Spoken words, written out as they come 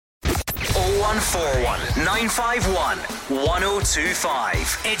0141 951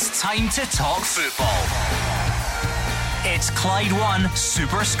 1025. It's time to talk football. It's Clyde One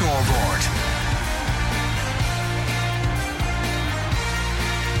Super Scoreboard.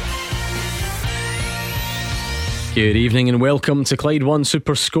 Good evening and welcome to Clyde One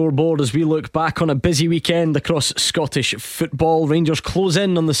Super Scoreboard as we look back on a busy weekend across Scottish football. Rangers close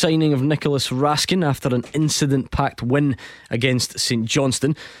in on the signing of Nicholas Raskin after an incident-packed win against St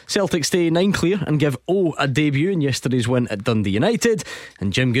Johnstone. Celtic stay 9 clear and give a debut in yesterday's win at Dundee United.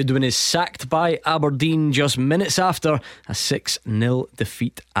 And Jim Goodwin is sacked by Aberdeen just minutes after a 6-0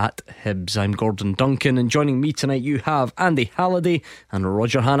 defeat at Hibs. I'm Gordon Duncan, and joining me tonight you have Andy Halliday and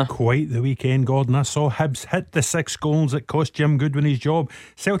Roger Hannah. Quite the weekend, Gordon. I saw Hibs hit the 6 goals that cost Jim Goodwin his job.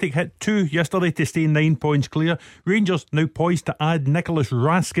 Celtic hit 2 yesterday to stay 9 points clear. Rangers now poised to add Nicholas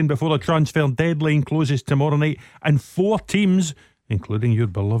Raskin before the transfer deadline closes tomorrow night, and 4 teams, including your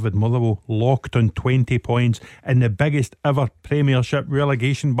beloved Motherwell, locked on 20 points in the biggest ever Premiership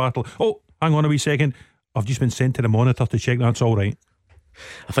relegation battle. Oh, hang on a wee second, I've just been sent to the monitor to check that's alright.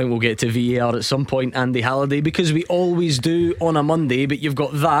 I think we'll get to VAR at some point, Andy Halliday, because we always do on a Monday. But you've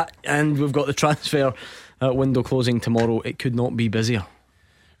got that, and we've got the transfer window closing tomorrow. It could not be busier.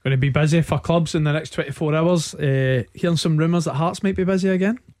 Going to be busy for clubs in the next 24 hours. Hearing some rumours that Hearts might be busy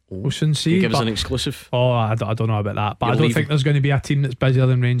again. We'll soon see. Give us an exclusive. I don't know about that, but I don't think there's going to be a team that's busier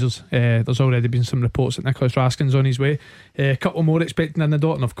than Rangers. There's already been some reports that Nicholas Raskin's on his way. A couple more expecting in the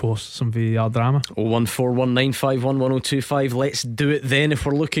dot, and of course some VAR drama. 01419511025. Let's do it then. If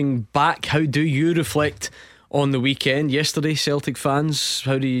we're looking back, how do you reflect on the weekend yesterday, Celtic fans?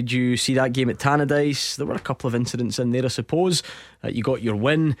 How did you see that game at Tannadice? There were a couple of incidents in there, I suppose. You got your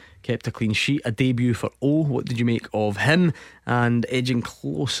win, kept a clean sheet, a debut for What did you make of him? And edging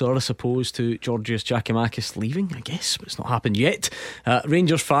closer, I suppose, to Georgios Giakoumakis leaving, I guess, but it's not happened yet.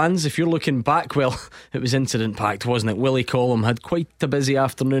 Rangers fans, if you're looking back, well, it was incident packed, wasn't it? Willie Collum had quite a busy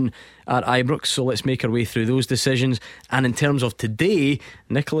afternoon at Ibrox, so let's make our way through those decisions. And in terms of today,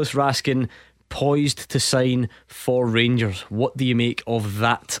 Nicholas Raskin poised to sign for Rangers. What do you make of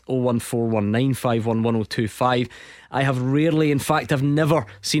that? 01419511025. I have rarely, in fact I've never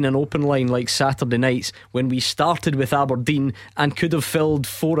seen an open line like Saturday nights when we started with Aberdeen and could have filled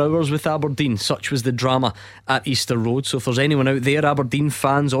 4 hours with Aberdeen. Such was the drama at Easter Road. So if there's anyone out there, Aberdeen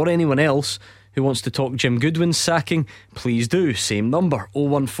fans or anyone else, who wants to talk Jim Goodwin's sacking, please do. Same number,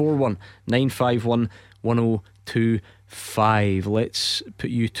 0141 951 1025. Let's put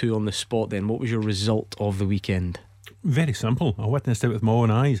you two on the spot then. What was your result of the weekend? Very simple. I witnessed it with my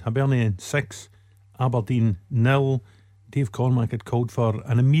own eyes. Hibernian 6, Aberdeen 0. Dave Cormack had called for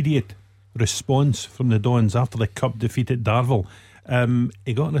an immediate response from the Dons after the cup defeat at Darvel.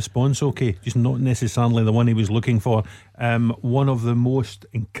 He got a response, okay, just not necessarily the one he was looking for. One of the most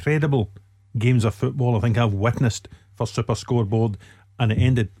incredible games of football I think I've witnessed for Super Scoreboard, and it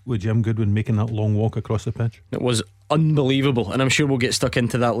ended with Jim Goodwin making that long walk across the pitch. It was unbelievable, and I'm sure we'll get stuck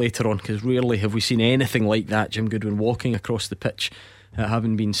into that later on, because rarely have we seen anything like that. Jim Goodwin walking across the pitch,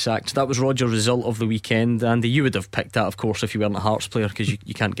 having been sacked. So that was Roger's result of the weekend. Andy, you would have picked that, of course, if you weren't a Hearts player, because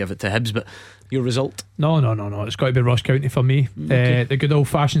you can't give it to Hibs. But your result? No, it's got to be Ross County for me. Okay. The good old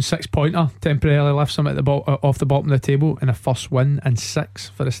fashioned 6-pointer temporarily lifts them at the off the bottom of the table in a first win and 6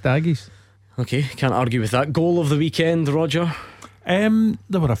 for the Staggies. Okay, can't argue with that. Goal of the weekend, Roger?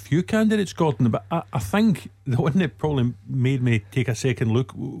 There were a few candidates, Gordon, but I think the one that probably made me take a second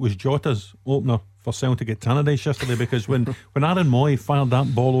look was Jota's opener for Celtic at Tannadice yesterday, because when Aaron Moy fired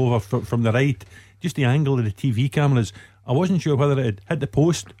that ball over from the right, just the angle of the TV cameras, I wasn't sure whether it had hit the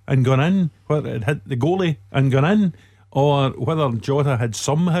post and gone in, whether it had hit the goalie and gone in, or whether Jota had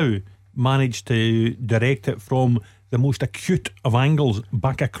somehow managed to direct it from the most acute of angles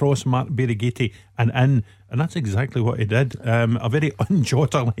back across Mark Berighetti and in, and that's exactly what he did. A very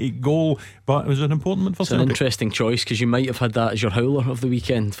un-Jota-like goal, but it was an important one for Celtic. It's an interesting choice, because you might have had that as your howler of the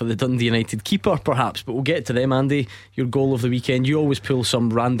weekend for the Dundee United keeper perhaps, but we'll get to them. Andy, your goal of the weekend, you always pull some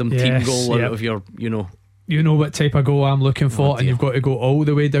random team goal out of your, You know what type of goal I'm looking for, and you've got to go all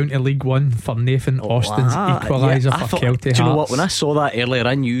the way down to League One for Nathan Austin's equaliser for Kelty Hearts. Do you know what? When I saw that earlier,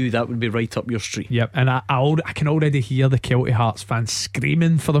 I knew that would be right up your street. Yep, and I can already hear the Kelty Hearts fans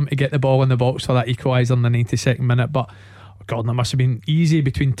screaming for them to get the ball in the box for that equaliser in the 92nd minute. But God, it must have been easy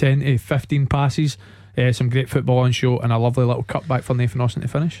between 10 to 15 passes. Some great football on show, and a lovely little cutback for Nathan Austin to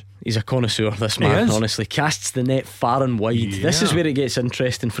finish. He's a connoisseur, this man, honestly. Casts the net far and wide. This is where it gets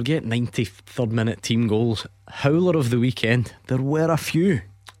interesting. Forget 93rd minute team goals. Howler of the weekend, there were a few.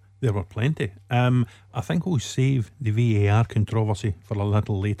 There were plenty. I think we'll save the VAR controversy for a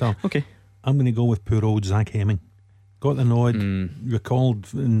little later. Okay. I'm going to go with poor old Zach Hemming. got the nod,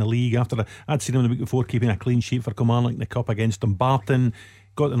 recalled in the league after I'd seen him the week before keeping a clean sheet for Kilmarnock in the Cup against Dumbarton.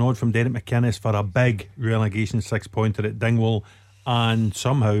 Got the nod from Derek McInnes for a big relegation 6-pointer at Dingwall, and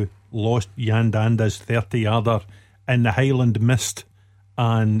somehow lost Jan Danda's 30-yarder in the Highland mist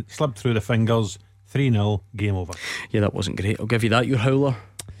and slipped through the fingers. 3-0, game over. Yeah, that wasn't great. I'll give you that. Your howler.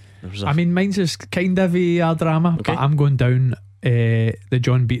 I mean, mine's is kind of a drama, but I'm going down the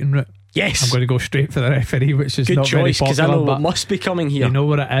John Beaton route. Yes, I'm going to go straight for the referee, which is good not choice, very popular, because I know but what must be coming here. You know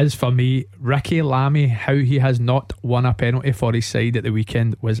what it is for me? Ricky Lamy, how he has not won a penalty for his side at the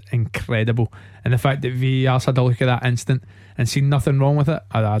weekend was incredible, and the fact that VAR's had a look at that instant and seen nothing wrong with it,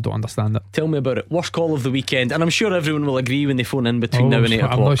 I don't understand it. Tell me about it. Worst call of the weekend, and I'm sure everyone will agree when they phone in between now and 8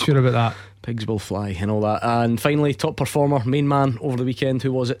 o'clock. I'm not sure about that. Pigs will fly and all that. And finally, top performer, main man over the weekend.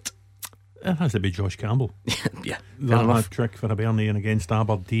 Who was it? It has to be Josh Campbell. Yeah, that trick for Hibernian against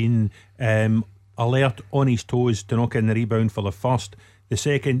Aberdeen. Alert, on his toes to knock in the rebound for the first. The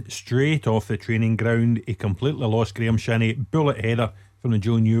second, straight off the training ground, he completely lost Graham Shinney, bullet header from the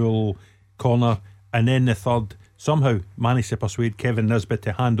Joe Newell corner. And then the third, somehow managed to persuade Kevin Nisbet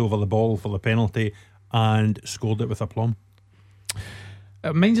to hand over the ball for the penalty and scored it with aplomb.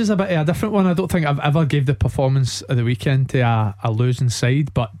 Mine's is a bit of a different one. I don't think I've ever gave the performance of the weekend to a losing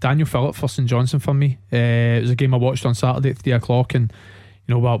side, but Daniel Phillip for St Johnstone for me. It was a game I watched on Saturday at 3 o'clock, and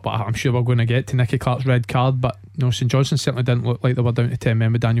but I'm sure we're going to get to Nicky Clark's red card, but St Johnstone certainly didn't look like they were down to 10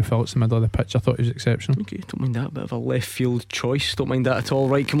 men with Daniel Phillips in the middle of the pitch. I thought he was exceptional. Okay, don't mind that. Bit of a left field choice. Don't mind that at all.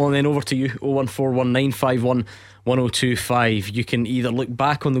 Right, come on then, over to you. 01419511025. You can either look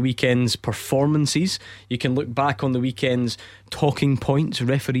back on the weekend's performances, you can look back on the weekend's talking points,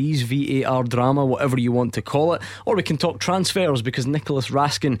 referees, VAR drama, whatever you want to call it, or we can talk transfers, because Nicholas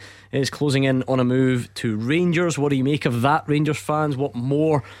Raskin is closing in on a move to Rangers. What do you make of that, Rangers fans? What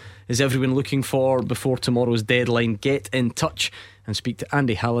more is everyone looking for before tomorrow's deadline? Get in touch and speak to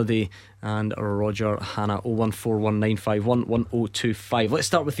Andy Halliday and Roger Hannah. 01419511025. Let's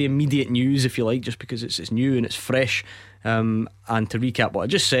start with the immediate news, if you like, just because it's new and it's fresh. And to recap, what I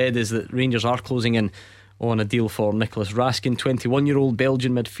just said is that Rangers are closing in on a deal for Nicholas Raskin, 21-year-old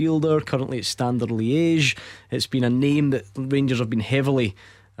Belgian midfielder, currently at Standard Liège. It's been a name that Rangers have been heavily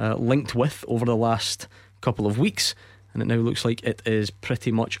linked with over the last couple of weeks, and it now looks like it is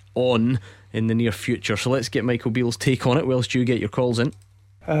pretty much on in the near future. So let's get Michael Beale's take on it. Whilst you get your calls in.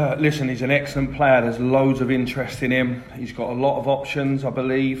 Listen, he's an excellent player. There's loads of interest in him. He's got a lot of options, I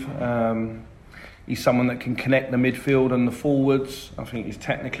believe. He's someone that can connect the midfield and the forwards. I think he's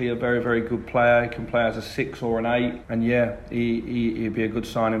technically a very, very good player. He can play as a 6 or an 8. And yeah, he'd be a good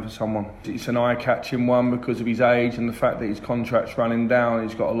signing for someone. It's an eye-catching one because of his age and the fact that his contract's running down.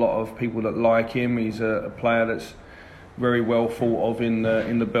 He's got a lot of people that like him. He's a player that's very well thought of in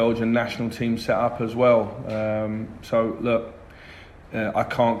the Belgian national team setup as well. So look, I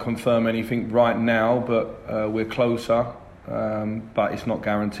can't confirm anything right now, but we're closer. But it's not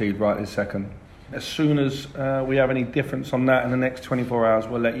guaranteed right this second. As soon as we have any difference on that in the next 24 hours,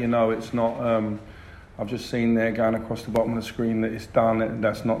 we'll let you know. It's not. I've just seen there going across the bottom of the screen that it's done.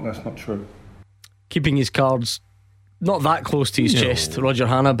 That's not true. Keeping his cards not that close to his chest, Roger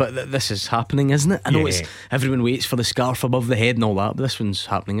Hannah, but this is happening, isn't it? I know it's everyone waits for the scarf above the head and all that, but this one's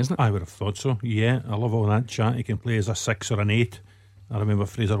happening, isn't it? I would have thought so. Yeah, I love all that chat. He can play as a 6 or an 8. I remember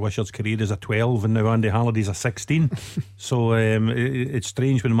Fraser Wishard's career as a 12, and now Andy Halliday's a 16. So it's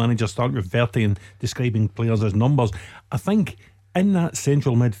strange when managers start reverting and describing players as numbers. I think in that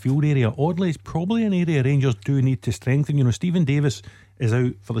central midfield area, oddly, it's probably an area Rangers do need to strengthen. Stephen Davis is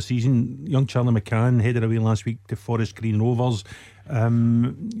out for the season. Young Charlie McCann headed away last week to Forest Green Rovers.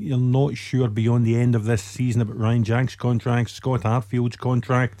 You're not sure beyond the end of this season about Ryan Jack's contract, Scott Arfield's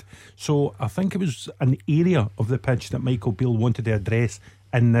contract. So I think it was an area of the pitch that Michael Beale wanted to address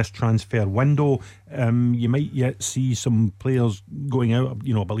in this transfer window. You might yet see some players going out.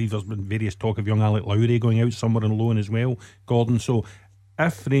 I believe there's been various talk of young Alec Lowry going out somewhere on loan as well, Gordon. So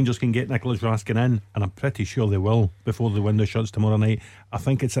if Rangers can get Nicholas Raskin in, and I'm pretty sure they will before the window shuts tomorrow night, I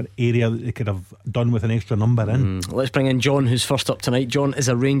think it's an area that they could have done with an extra number in. Let's bring in John, who's first up tonight. John is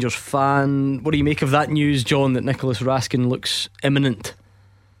a Rangers fan. What do you make of that news, John, that Nicholas Raskin looks imminent?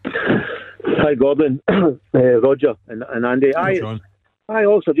 Hi Gordon, Roger and Andy. I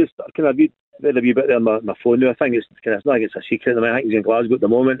also just kind of read a wee bit there on my phone now. I think it's not like it's a secret. I think he's in Glasgow at the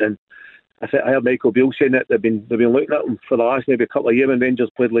moment, and I heard Michael Beale saying that they've been looking at him for the last maybe a couple of years when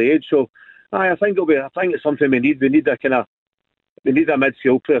Rangers played Liège. So I think it's something we need. We need a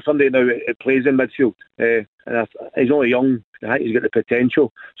midfield player, somebody now that plays in midfield. And he's only young. I think he's got the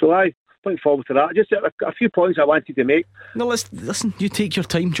potential. So looking forward to that. Just a few points I wanted to make. No, listen. You take your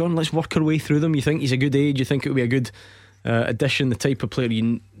time, John. Let's work our way through them. You think he's a good age? You think it will be a good addition, the type of player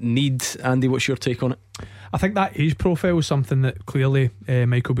you need? Andy, what's your take on it? I think that age profile is something that clearly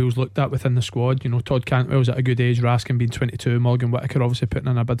Michael Beale's looked at within the squad. You know, Todd Cantwell's at a good age, Raskin being 22, Morgan Whittaker obviously putting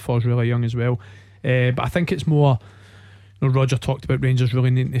in a bid for is really young as well. But I think it's more, you know, Roger talked about Rangers really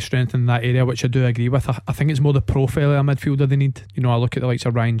needing to strengthen that area, which I do agree with. I think it's more the profile of a midfielder they need. You know, I look at the likes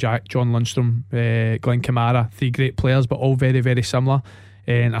of Ryan Jack, John Lundstrom, Glenn Kamara, 3 great players, but all very, very similar.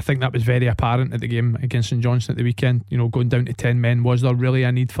 And I think that was very apparent at the game against St Johnstone at the weekend. You know, going down to 10 men, was there really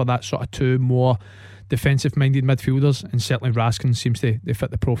a need for that sort of 2 more defensive minded midfielders? And certainly Raskin seems to fit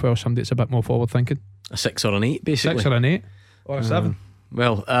the profile of somebody that's a bit more forward thinking. A 6 or an 8 basically. 6 or an 8 or a 7.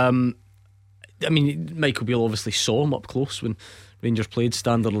 Well, I mean, Michael Beale obviously saw him up close when Rangers played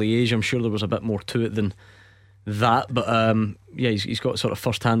Standard Liège. I'm sure there was a bit more to it than that, but yeah, he's got sort of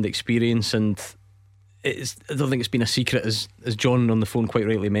first-hand experience, and I don't think it's been a secret, as John on the phone quite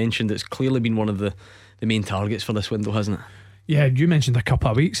rightly mentioned. It's clearly been one of the main targets for this window, hasn't it? Yeah, you mentioned a couple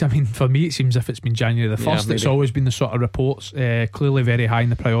of weeks. I mean, for me it seems if it's been January the 1st. It's always been the sort of reports, clearly very high in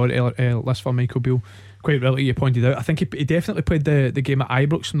the priority list for Michael Beale. Quite rightly you pointed out, I think he definitely played the game at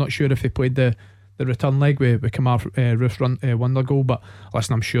Ibrox. I'm not sure if he played the return leg with Kamar Roof's wonder goal, but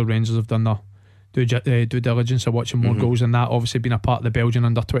listen, I'm sure Rangers have done their due diligence of watching more goals than that. Obviously been a part of the Belgian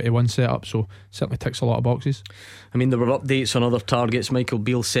under 21 setup, so certainly ticks a lot of boxes. I mean, there were updates on other targets. Michael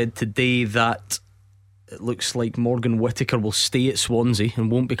Beale said today that it looks like Morgan Whittaker will stay at Swansea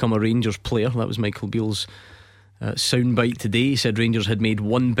and won't become a Rangers player. That was Michael Beale's soundbite today. He said Rangers had made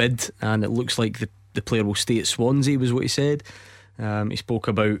 1 bid and it looks like the player will stay at Swansea, was what he said. He spoke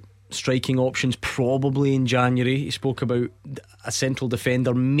about striking options probably in January. He spoke about a central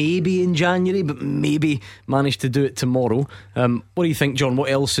defender maybe in January, but maybe managed to do it tomorrow. What do you think, John? What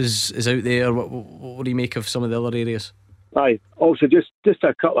else is out there? What do you make of some of the other areas? Aye, also just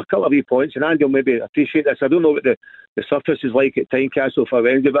a couple of wee points, and Andy will maybe appreciate this. I don't know what the surface is like at Tynecastle for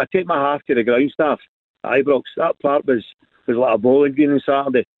Wednesday, but I take my hat to the ground staff at Ibrox. That part was like a bowling green on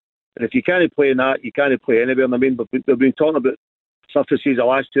Saturday, and if you can't play in that, you can't play anywhere. I mean, we've been talking about surfaces the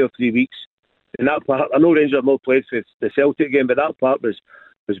last 2 or 3 weeks, and that part, I know Rangers have not played for the Celtic game, but that part was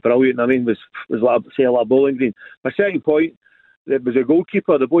brilliant. I mean, was like a bowling green. My second point, there was a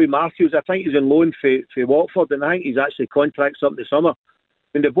goalkeeper, the boy Matthews. I think he's on loan for Watford, and I think he's actually contracts up in the summer.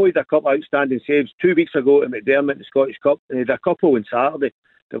 And the boy had a couple of outstanding saves 2 weeks ago at McDermott in the Scottish Cup, and he had a couple on Saturday.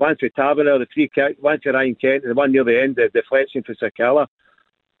 The one for Taverner, the free kick, one for Ryan Kent, and the one near the end, the deflection for Sakala.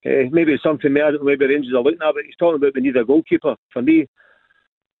 Maybe it's something there, I don't know, maybe Rangers are looking at, but he's talking about we need a goalkeeper. For me,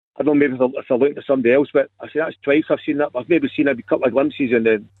 I don't know maybe if they're looking at somebody else, but I say that's twice I've seen that. I've maybe seen a couple of glimpses in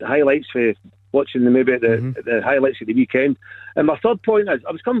the highlights for watching maybe the highlights of the weekend. And my third point is,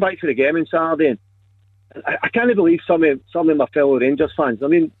 I was coming back to the game on Saturday, and I can't believe some of my fellow Rangers fans. I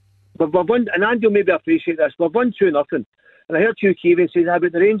mean, we've won, and Andy will maybe appreciate this, we've won 2-0. And I heard Hugh Keevin saying,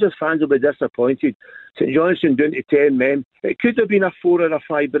 but the Rangers fans will be disappointed. St Johnstone down to 10 men. It could have been a 4 or a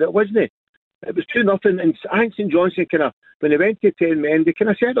 5, but it wasn't. It was 2-0. And I think St Johnstone when they went to 10 men, they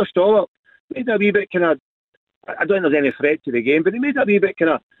kind of set their stall up. Made a wee bit I don't think there's any threat to the game, but they made a wee bit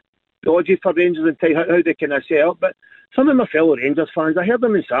dodgy for Rangers and how they kind of set up. But some of my fellow Rangers fans, I heard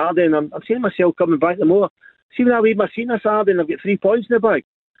them on Saturday, and I'm seeing myself coming back the more. See when I leave my seat on Saturday and I've got 3 points in the bag.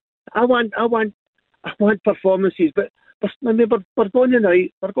 I want performances, but we're going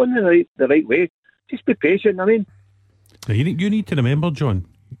the right way. Just be patient. I mean, you need to remember, John,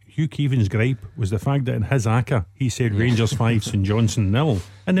 Hugh Keevan's gripe was the fact that in his ACCA he said Rangers 5, St Johnstone 0,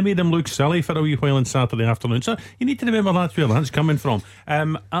 and they made him look silly for a wee while on Saturday afternoon. So you need to remember that's where that's coming from.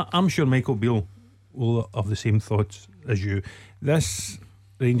 I'm sure Michael Beale will have the same thoughts as you. This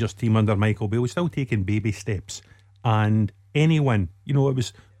Rangers team under Michael Beale was still taking baby steps, and anyone, it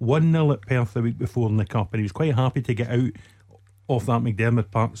was 1-0 at Perth the week before in the Cup, and he was quite happy to get out of that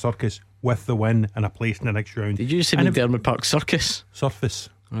McDermott Park circus with the win and a place in the next round. Did you say McDermott Park circus? Surface.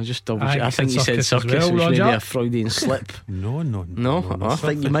 I think you said circus, well, which may be a Freudian slip. No. I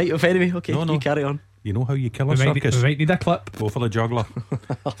think you might have. Anyway, okay, you carry on. You know how you kill a circus? We might need a clip. Go for the juggler.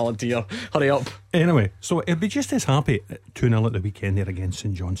 Oh dear, hurry up. Anyway, so he'll be just as happy at 2-0 at the weekend there against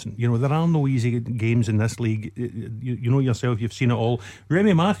St Johnstone. There are no easy games in this league. You know yourself, you've seen it all.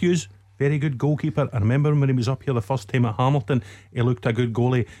 Remy Matthews, very good goalkeeper. I remember when he was up here the first time at Hamilton, he looked a good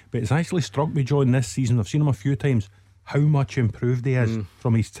goalie. But it's actually struck me, John, this season, I've seen him a few times, how much improved he is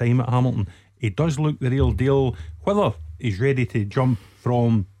from his time at Hamilton. He does look the real deal. Whether he's ready to jump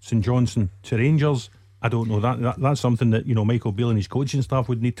from St Johnstone to Rangers, I don't know. That's something that, you know, Michael Beale and his coaching staff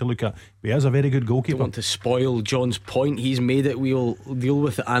would need to look at. But he is a very good goalkeeper. Don't want to spoil John's point. He's made it. We'll deal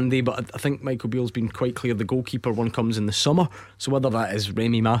with it, Andy. But I think Michael Beale's been quite clear. The goalkeeper one comes in the summer. So whether that is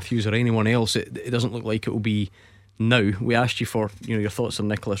Remy Matthews or anyone else, it doesn't look like it will be now. We asked you for, you know, your thoughts on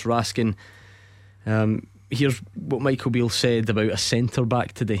Nicholas Raskin. Here's what Michael Beale said about a centre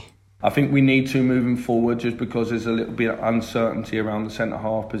back today. I think we need to moving forward, just because there's a little bit of uncertainty around the centre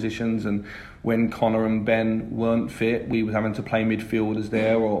half positions, and when Connor and Ben weren't fit, we were having to play midfielders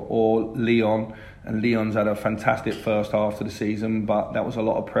there, or Leon, and Leon's had a fantastic first half of the season, but that was a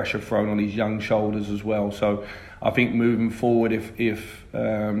lot of pressure thrown on his young shoulders as well. So I think moving forward, if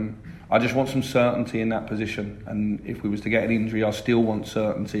I just want some certainty in that position, and if we was to get an injury, I still want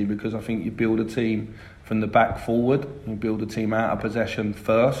certainty, because I think you build a team from the back forward, you build a team out of possession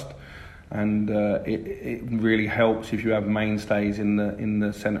first. And it really helps if you have mainstays in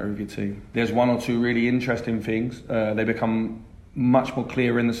the centre of your team. There's one or two really interesting things. They become much more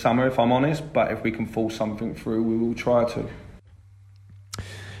clear in the summer, if I'm honest. But if we can force something through, we will try to.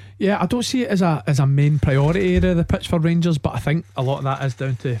 Yeah, I don't see it as a main priority area of the pitch for Rangers, but I think a lot of that is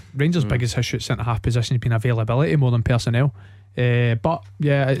down to Rangers' biggest issue at centre half position has been availability more than personnel. But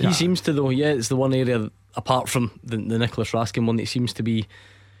yeah, he seems to, though. Yeah, it's the one area apart from the Nicholas Raskin one that he seems to be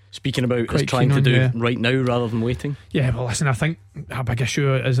speaking about is trying to do right now rather than waiting. Yeah, well, listen, I think a big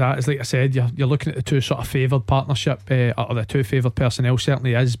issue is that, is like I said, you're looking at the two sort of favoured partnership, or the two favoured personnel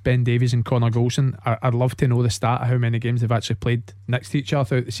certainly is Ben Davies and Connor Golson. I'd love to know the stat of how many games they've actually played next to each other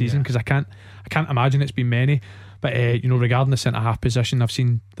throughout the season, because I can't imagine it's been many. But you know, regarding the centre half position, I've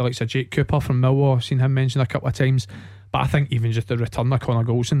seen the likes of Jake Cooper from Millwall, I've seen him mentioned a couple of times. But I think even just the return of Connor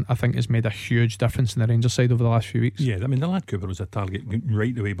Golson, I think, has made a huge difference in the Rangers side over the last few weeks. Yeah, I mean, the lad Cooper was a target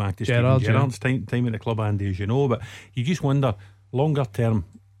right the way back to Gerrard's time at the club, Andy, as you know. But you just wonder, longer term,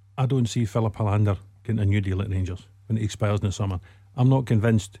 I don't see Philip Hollander getting a new deal at Rangers when it expires in the summer. I'm not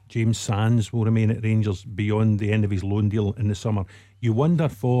convinced James Sands will remain at Rangers beyond the end of his loan deal in the summer. You wonder,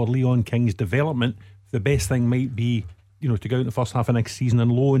 for Leon King's development, the best thing might be, you know, to go out in the first half of next season on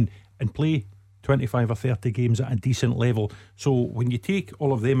loan and play 25 or 30 games at a decent level. So when you take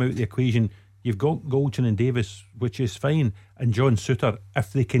all of them out of the equation, you've got Goldson and Davis, which is fine, and John Souttar,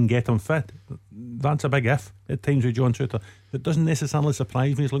 if they can get him fit. That's a big if at times with John Souttar. It doesn't necessarily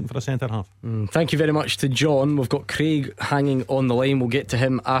surprise me he's looking for a centre half. Thank you very much to John. We've got Craig hanging on the line. We'll get to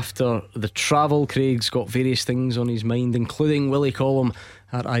him after the travel. Craig's got various things on his mind, including Willie Collum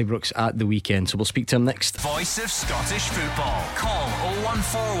at Ibrox at the weekend, so we'll speak to him next. Voice of Scottish Football. Call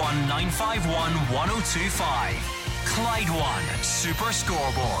 0141 951 1025. Clyde One Super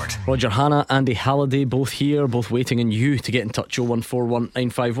Scoreboard. Roger Hannah, Andy Halliday, both here, both waiting on you to get in touch. 0141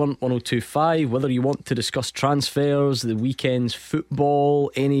 951 1025. Whether you want to discuss transfers, the weekend's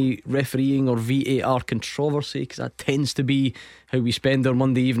football, any refereeing or VAR controversy, because that tends to be how we spend our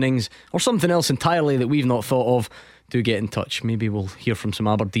Monday evenings, or something else entirely that we've not thought of, do get in touch. Maybe we'll hear from some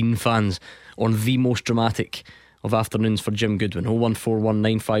Aberdeen fans on the most dramatic of afternoons for Jim Goodwin. 0141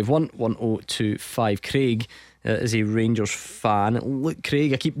 951 1025. Craig is a Rangers fan. Look,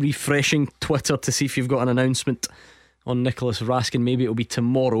 Craig, I keep refreshing Twitter to see if you've got an announcement on Nicholas Raskin. Maybe it'll be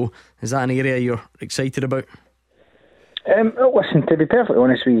tomorrow. Is that an area you're excited about? Listen, to be perfectly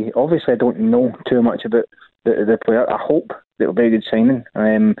honest with you, obviously I don't know too much about the player. I hope that it'll be a good signing.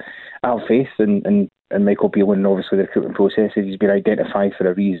 I have faith in Michael Beale, and obviously the recruitment process. He's been identified for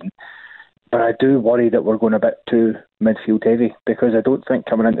a reason. But I do worry that we're going a bit too midfield heavy, because I don't think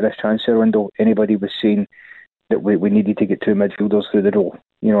coming into this transfer window anybody was saying that we needed to get two midfielders through the door.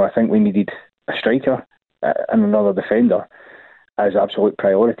 You know, I think we needed a striker and another defender as absolute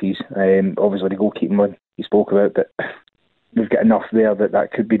priorities. Obviously the goalkeeping one you spoke about, but we've got enough there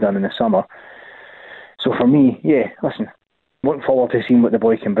that could be done in the summer. So for me, yeah, listen, looking forward to seeing what the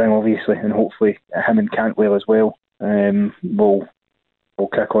boy can bring, obviously, and hopefully him and Cantwell as well will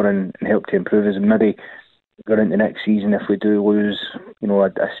kick on and help to improve us, and maybe go into next season if we do lose, you know,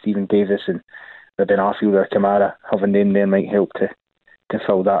 a Stephen Davis and maybe an Arfield or a Kamara, having them there might help to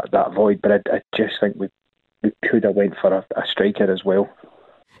fill that void. But I just think we could have went for a striker as well.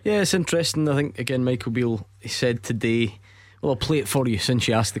 Yeah, it's interesting. I think again Michael Beale, he said today, well, I'll play it for you since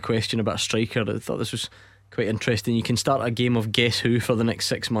you asked the question about a striker. I thought this was quite interesting. You can start a game of guess who for the next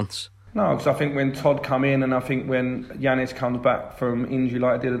 6 months. No, because I think when Todd come in, and I think when Yanis comes back from injury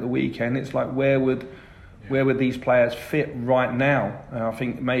like I did at the weekend, it's like where would these players fit right now? I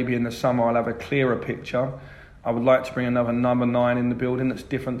think maybe in the summer I'll have a clearer picture. I would like to bring another number 9 in the building that's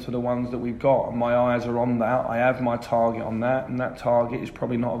different to the ones that we've got, and my eyes are on that. I have my target on that, and that target is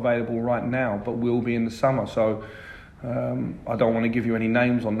probably not available right now but will be in the summer. So I don't want to give you any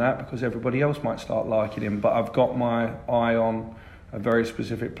names on that because everybody else might start liking him, but I've got my eye on a very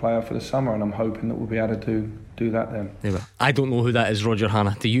specific player for the summer, and I'm hoping that we'll be able to do that then. Yeah, I don't know who that is, Roger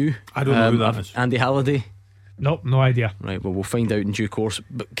Hannah. Do you? I don't know who that is. Andy Halliday? Nope, no idea. Right, well, we'll find out in due course.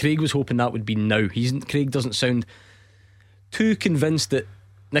 But Craig was hoping that would be now. Craig doesn't sound too convinced that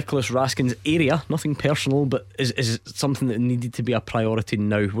Nicholas Raskin's area, nothing personal, but is something that needed to be a priority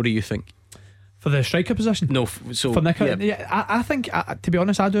now. What do you think? For the striker position? No, so for Nick, I think, to be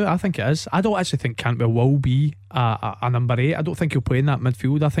honest, I think it is. I don't actually think Cantwell will be a number 8. I don't think he'll play in that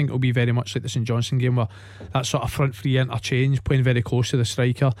midfield. I think it'll be very much like the St Johnstone game, where that sort of front three interchange, playing very close to the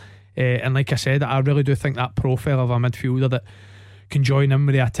striker. And like I said, I really do think that profile of a midfielder that can join in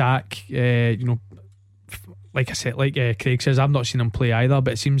with the attack, like I said, like Craig says, I've not seen him play either,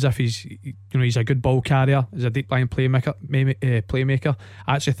 but it seems as if he's a good ball carrier, he's a deep line playmaker.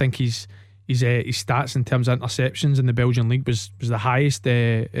 I actually think his stats in terms of interceptions in the Belgian league was the highest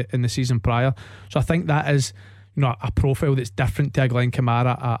in the season prior. So I think that is a profile that's different to a Glenn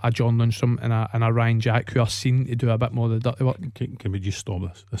Kamara, a John Lundstram and a Ryan Jack, who are seen to do a bit more of the dirty work. Can we just stop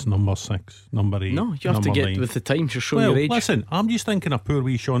this? It's number 6, number 8. No, you have to get 9. With the times. You're showing your age. Listen, I'm just thinking of poor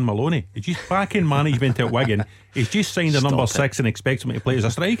wee Sean Maloney. He's just back in management at Wigan. He's just signed a number 6 and expects him to play as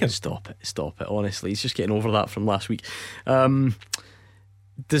a striker. Stop it. Honestly, he's just getting over that from last week.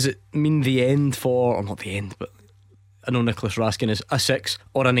 Does it mean the end for, or not the end, but I know Nicholas Raskin is a 6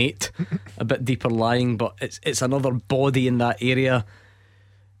 or an 8, a bit deeper lying, but it's another body in that area.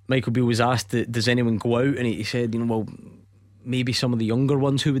 Michael Beale was asked, does anyone go out, and he said, well, maybe some of the younger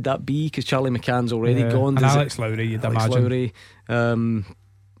ones. Who would that be? Because Charlie McCann's already gone. And Alex Lowry, you'd imagine.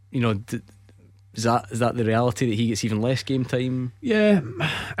 Is that the reality, that he gets even less game time? Yeah,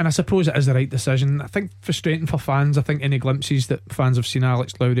 and I suppose it is the right decision. I think frustrating for fans. I think any glimpses that fans have seen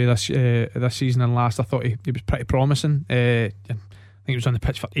Alex Lowry this season and last, I thought he was pretty promising. I think he was on the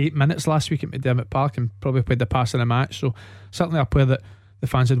pitch for 8 minutes last week at McDermott Park and probably played the pass in a match. So certainly a player that the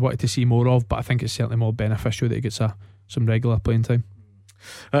fans had wanted to see more of, but I think it's certainly more beneficial that he gets some regular playing time.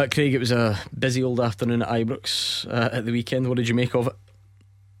 Craig, it was a busy old afternoon at Ibrox at the weekend. What did you make of it?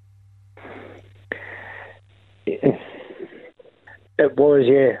 It was,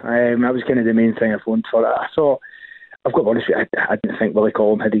 yeah. That was kind of the main thing I phoned for. I thought, I've got to be honest with you, I didn't think Willie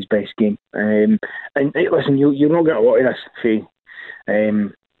Collum had his best game. And listen, you're not getting a lot of this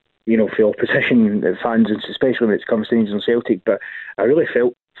for opposition fans, especially when it comes to Rangers and Celtic. But I really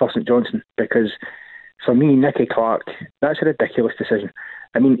felt for St Johnstone, because for me, Nicky Clark, that's a ridiculous decision.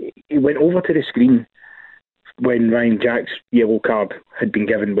 I mean, he went over to the screen when Ryan Jack's yellow card had been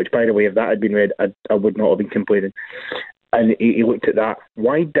given, which, by the way, if that had been read, I would not have been complaining. And he looked at that.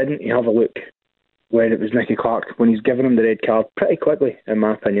 Why didn't he have a look when it was Nicky Clark, when he's given him the red card pretty quickly, in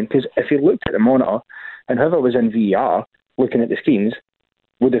my opinion? Because if he looked at the monitor, and whoever was in VAR looking at the screens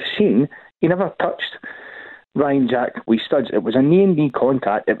would have seen he never touched Ryan Jack with studs. It was a knee-and-knee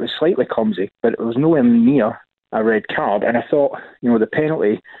contact. It was slightly clumsy, but it was nowhere near a red card. And I thought, the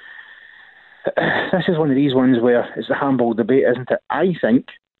penalty, this is one of these ones where it's the handball debate, isn't it? I think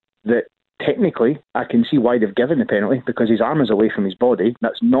that technically I can see why they've given the penalty, because his arm is away from his body.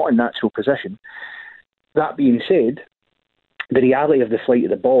 That's not a natural position. That being said, the reality of the flight of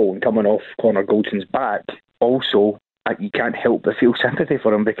the ball and coming off Connor Goldson's back, also, you can't help but feel sympathy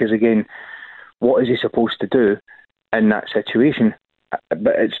for him, because again, what is he supposed to do in that situation?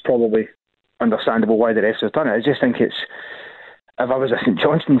 But it's probably understandable why the refs have done it. I just think if I was a St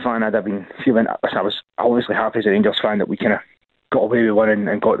Johnstone fan, I'd have been feeling, I was obviously happy as a Rangers fan that we kind of got away with one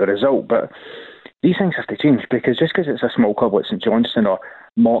and got the result, but these things have to change, because just because it's a small club like St Johnstone or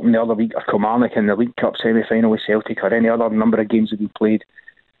Morton the other week, or Kilmarnock in the League Cup semi-final with Celtic, or any other number of games that we played,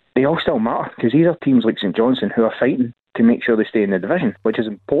 they all still matter, because these are teams like St Johnstone who are fighting to make sure they stay in the division, which is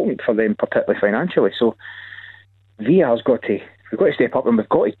important for them, particularly financially. So VAR's we've got to step up, and we've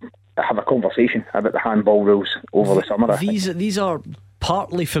got to have a conversation about the handball rules over the summer. These are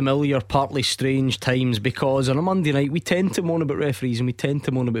partly familiar, partly strange times, because on a Monday night we tend to moan about referees and we tend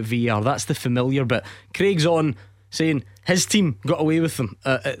to moan about VAR. That's the familiar bit. Craig's on saying his team got away with them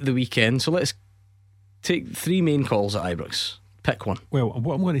at the weekend, so let's take 3 main calls at Ibrox. Pick one. Well,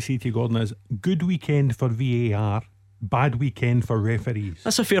 what I'm going to say to you, Gordon, is good weekend for VAR, bad weekend for referees.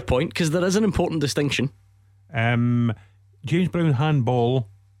 That's a fair point, because there is an important distinction. James Brown handball.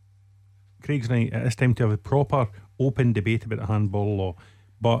 Craig's right, it's time to have a proper open debate about the handball law.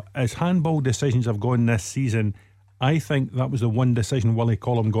 But as handball decisions have gone this season, I think that was the one decision Willie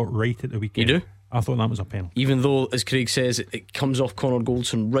Collum got right at the weekend. You do? I thought that was a penalty. Even though, as Craig says, it comes off Connor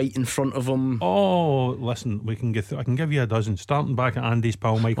Goldson right in front of him. Oh, listen, we can I can give you a dozen. Starting back at Andy's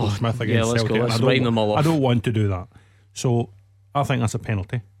pal Michael Smith against let's Celtic. go. Let's line them all off. I don't want to do that. So I think that's a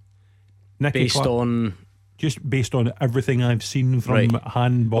penalty. Nicky Based Clark, on just based on everything I've seen from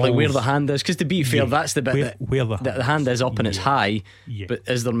handballs, like where the hand is, because to be fair, that's the bit where the hand is up and it's high. Yeah. But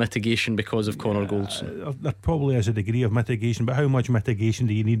is there mitigation because of Connor Goldson? There probably is a degree of mitigation, but how much mitigation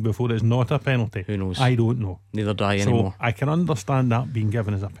do you need before it's not a penalty? Who knows? I don't know. Neither do I So anymore. I can understand that being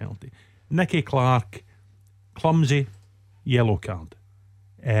given as a penalty. Nicky Clark, clumsy, yellow card.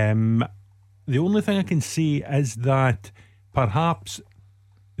 The only thing I can say is that perhaps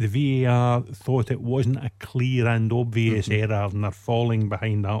the VAR thought it wasn't a clear and obvious error and they're falling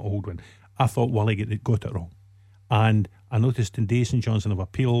behind that old one. I thought Willie got it wrong. And I noticed today St Johnstone have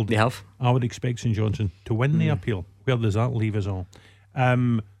appealed. They have. I would expect St Johnstone to win the appeal. Where does that leave us all?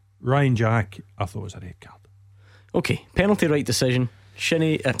 Ryan Jack, I thought it was a red card. Okay, penalty right decision.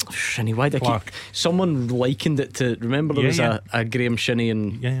 Shinnie, why did I keep... Someone likened it to... Remember there was a Graham Shinnie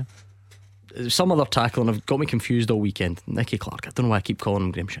and some other tackle, and I've got me confused all weekend. Nicky Clark, I don't know why I keep calling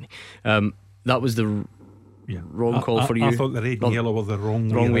him Graham Shinnie. That was the wrong call for you. I thought the red and yellow were the wrong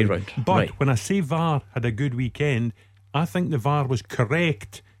way round. But when I say VAR had a good weekend, I think the VAR was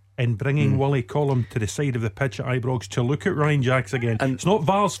correct in bringing Willie Collum to the side of the pitch at Ibrox to look at Ryan Jacks again. And it's not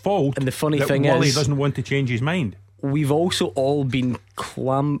VAR's fault. And the funny that thing Willie is, doesn't want to change his mind. We've also all been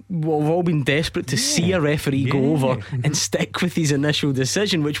we've all been desperate to see a referee go over and stick with his initial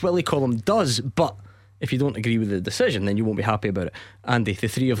decision, which Willie Collum does. But if you don't agree with the decision, then you won't be happy about it. Andy, the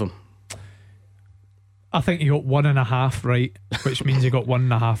three of them. I think he got 1.5 right, which means he got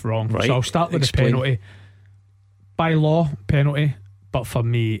 1.5 wrong. Right. So I'll start with the penalty. By law, penalty. But for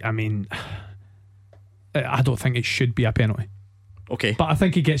me, I mean, I don't think it should be a penalty. Okay. But I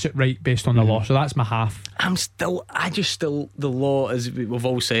think he gets it right based on the law. So that's my half. The law, as we've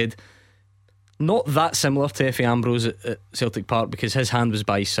all said, not that similar to Effie Ambrose at Celtic Park, because his hand was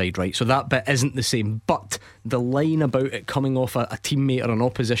by his side, right? So that bit isn't the same. But the line about it coming off a teammate or an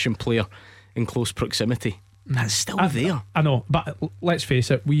opposition player in close proximity, that's still there. I know, but let's face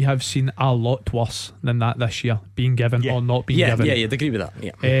it, we have seen a lot worse than that this year, being given or not being given. Yeah, I'd agree with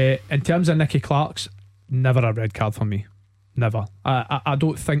that. In terms of Nicky Clark's, never a red card for me. Never. I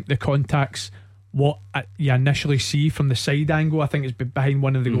don't think the contact's what you initially see from the side angle. I think it's behind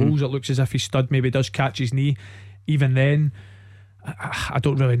one of the goals. It looks as if his stud maybe does catch his knee. Even then, I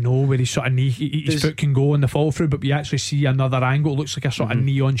don't really know where his sort of knee, his foot can go in the fall through, but we actually see another angle. It looks like a sort of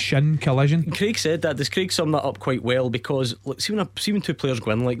knee on shin collision. Craig said that. Does Craig sum that up quite well? Because look, see when two players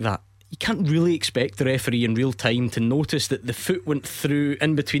go in like that, you can't really expect the referee in real time to notice that the foot went through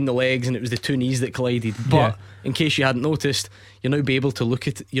in between the legs and it was the two knees that collided. But in case you hadn't noticed, you're now be able to look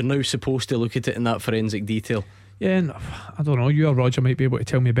at it. You're now supposed to look at it in that forensic detail. Yeah, and I don't know, you or Roger might be able to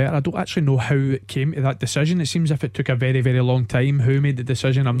tell me better. I don't actually know how it came to that decision. It seems as if it took a very, very long time. Who made the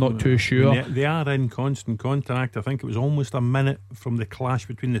decision? I'm not too sure. They are in constant contact. I think it was almost a minute from the clash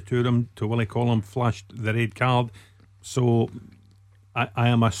between the two of them to Willie Collum flashed the red card. So I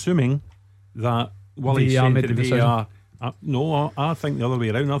am assuming that Willie's saying to the VAR, no, I think the other way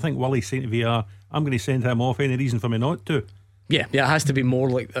around. I think Willie's saying to VAR, I'm going to send him off. Any reason for me not to? Yeah, it has to be more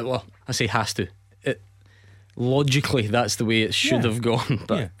like, well, I say has to. Logically, that's the way it should have gone.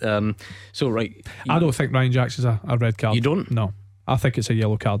 But so right, I don't think Ryan Jacks is a red card. You don't? No, I think it's a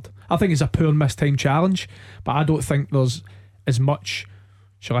yellow card. I think it's a poor mistimed challenge, but I don't think there's as much,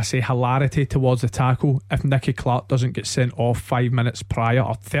 shall I say, hilarity towards the tackle if Nicky Clark doesn't get sent off 5 minutes prior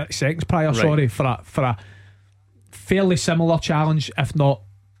or 30 seconds prior, for a fairly similar challenge, if not,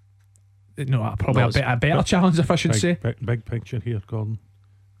 probably a better challenge, if I should say. Big picture here, Gordon.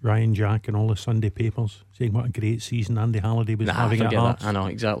 Ryan Jack and all the Sunday papers saying what a great season Andy Halliday was having at Hearts. I know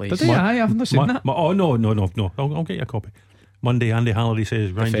exactly. Did they? I haven't seen that. Oh no. I'll get you a copy. Monday, Andy Halliday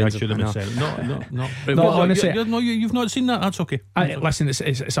says Ryan Jack should have been sent. No, honestly, you've not seen that. That's okay. Listen,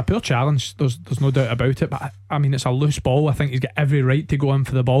 it's a poor challenge. There's no doubt about it. But I mean, it's a loose ball. I think he's got every right to go in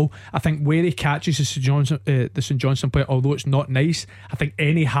for the ball. I think where he catches the St Johnstone player, although it's not nice, I think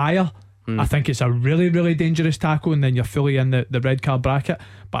any higher, I think it's a really, really dangerous tackle, and then you're fully in the red card bracket.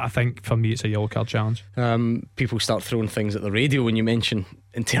 But I think for me it's a yellow card challenge. People start throwing things at the radio when you mention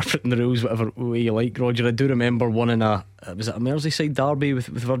interpreting the rules whatever way you like, Roger. I do remember one in was it a Merseyside derby with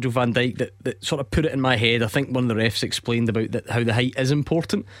Virgil van Dijk that sort of put it in my head. I think one of the refs explained about how the height is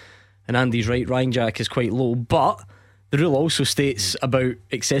important, and Andy's right, Ryan Jack is quite low, but the rule also states about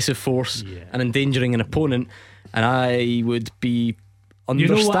excessive force and endangering an opponent, and I would be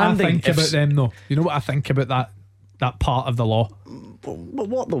understanding. You know what I think about them though? You know what I think about that part of the law?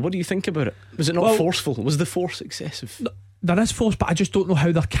 What though? What do you think about it? Was it not forceful? Was the force excessive? there is force, but I just don't know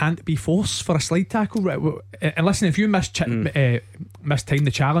how there can't be force for a slide tackle. Right? And listen, if you mistime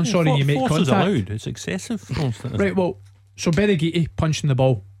the challenge, you make force contact. Is allowed. It's excessive force. Right. Well, so Berighitti punching the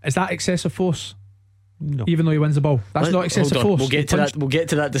ball, is that excessive force? No. Even though he wins the ball, that's not excessive force. We'll get to that. We'll get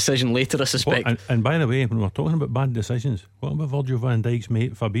to that decision later, I suspect. And by the way, when we're talking about bad decisions, what about Virgil van Dijk's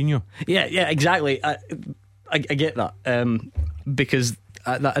mate Fabinho? Yeah, exactly. I get that, because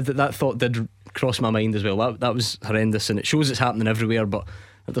that thought did cross my mind as well. That was horrendous, and it shows it's happening everywhere, but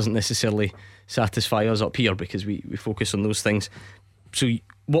that doesn't necessarily satisfy us up here because we focus on those things. So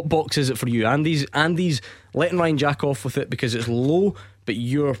what box is it for you? Andy's letting Ryan Jack off with it because it's low, but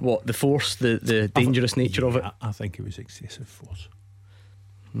you're the force, the dangerous nature of it. I think it was excessive force.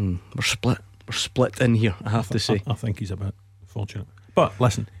 We're split in here, I have to say. I think he's a bit fortunate. But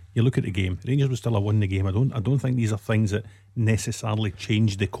listen, you look at the game, Rangers would still have won the game. I don't think these are things that necessarily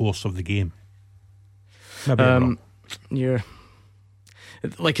change the course of the game. Maybe I'm wrong. Yeah.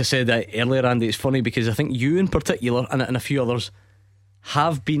 Like I said earlier, Andy, it's funny because I think you in particular and a few others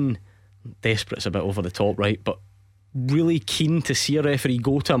have been desperate, it's a bit over the top, right, but really keen to see a referee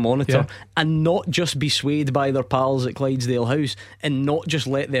go to a monitor and not just be swayed by their pals at Clydesdale House and not just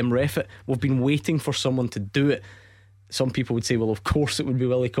let them ref it. We've been waiting for someone to do it. Some people would say, well, of course it would be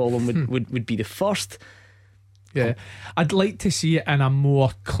Willie Collum would be the first. Yeah, I'd like to see it in a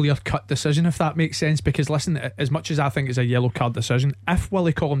more clear-cut decision, if that makes sense, because listen, as much as I think it's a yellow card decision, if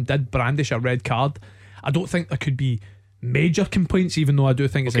Willie Collum did brandish a red card, I don't think there could be major complaints, even though I do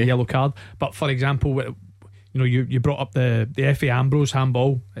think it's a yellow card. But for example, you brought up the Effie Ambrose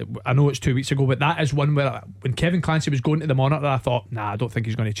handball. I know it's 2 weeks ago, but that is one where when Kevin Clancy was going to the monitor, I thought, I don't think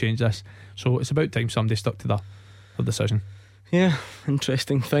he's going to change this. So it's about time somebody stuck to their decision. Yeah,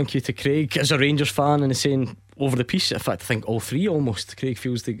 interesting. Thank you to Craig as a Rangers fan, and is saying over the piece. In fact, I think all three almost. Craig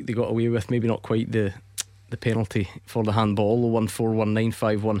feels they got away with maybe not quite the penalty for the handball.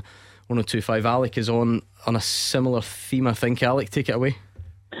 01419511025. Alec is on a similar theme, I think. Alec, take it away.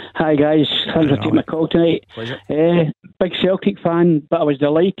 Hi guys, thanks for taking my call tonight. Big Celtic fan, but I was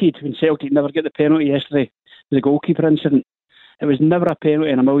delighted when Celtic never get the penalty yesterday. The goalkeeper incident. It was never a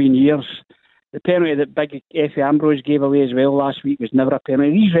penalty in a million years. The penalty that big Effie Ambrose gave away as well last week was never a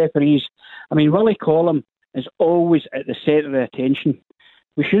penalty. These referees, Willie Collum is always at the centre of the attention.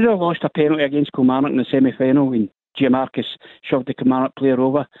 We should have lost a penalty against Kilmarnock in the semi-final when Giamarcus shoved the Kilmarnock player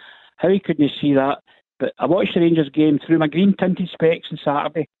over. How couldn't you see that? But I watched the Rangers game through my green tinted specs on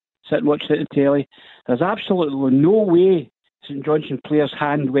Saturday, sit and watch it on the telly. There's absolutely no way St Johnstone player's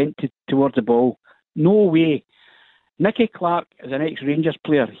hand went towards the ball. No way. Nicky Clark is an ex-Rangers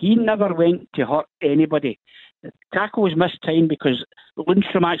player. He never went to hurt anybody. The tackle was mistimed because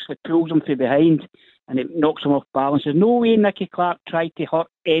Lundstrom actually pulls him from behind and it knocks him off balance. There's no way Nicky Clark tried to hurt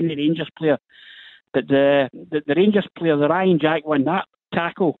any Rangers player. But the Rangers player, the Ryan Jack one, that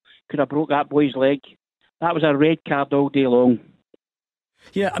tackle could have broke that boy's leg. That was a red card all day long.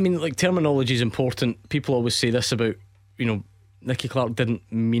 Yeah, terminology is important. People always say this about, Nicky Clark didn't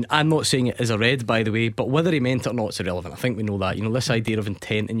mean. I'm not saying it is a red, by the way, but whether he meant it or not, it's irrelevant. I think we know that. This idea of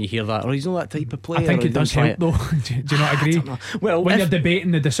intent, and you hear that, or he's not that type of player. I think it does help, though. Do you not agree? Well, when you're debating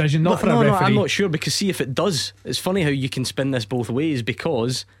the decision, not for a referee. I'm not sure, because see if it does. It's funny how you can spin this both ways,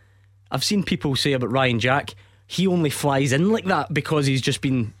 because I've seen people say about Ryan Jack, he only flies in like that because he's just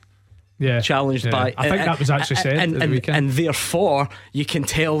been challenged by. I think that was actually said at the weekend. And therefore you can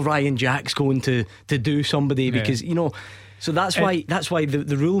tell Ryan Jack's going to do somebody because so that's why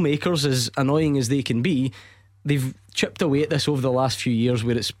the rule makers, as annoying as they can be, they've chipped away at this over the last few years,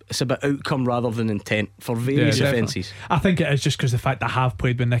 where it's about outcome rather than intent for various offences. I think it is just because the fact that I have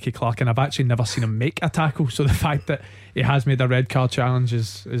played with Nicky Clark and I've actually never seen him make a tackle, so the fact that he has made a red card challenge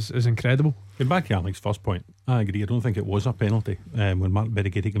is incredible. Going back to Alec's first point, I agree. I don't think it was a penalty. When Mark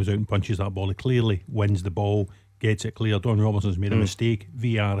Berighitti comes out and punches that ball, he clearly wins the ball, gets it clear. Don Robertson's made a mistake,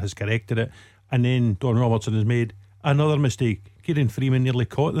 VR has corrected it, and then Don Robertson has made another mistake. Kieran Freeman nearly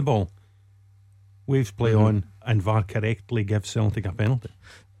caught the ball. Waves play on, and VAR correctly gives Celtic a penalty.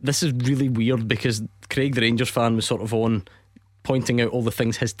 This is really weird because Craig, the Rangers fan, was sort of on pointing out all the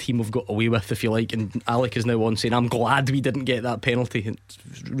things his team have got away with, if you like, and Alec is now on saying, I'm glad we didn't get that penalty.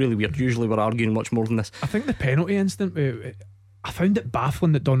 It's really weird. Usually we're arguing much more than this. I think the penalty incident, I found it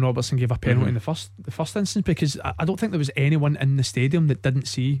baffling that Don Robertson gave a penalty in the first instance, because I don't think there was anyone in the stadium that didn't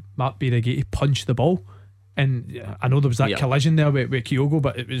see Mark Berighitti punch the ball. And I know there was that collision there with Kyogo,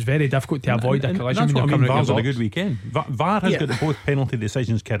 but it was very difficult to avoid a collision. That's when what you're VAR's coming had a good weekend. VAR has got both penalty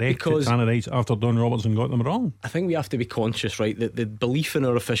decisions correct at Tannadice after Don Robertson got them wrong. I think we have to be conscious, right, that the belief in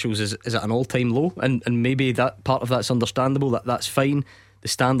our officials is at an all-time low, and maybe that part of that's understandable. That's fine. The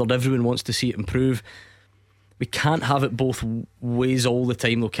standard, everyone wants to see it improve. we can't have it both ways all the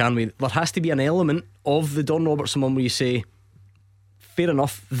time, though, can we? There has to be an element of the Don Robertson one where you say, fair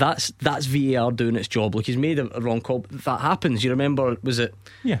enough, that's VAR doing its job. Like, he's made a wrong call. That happens. You remember, was it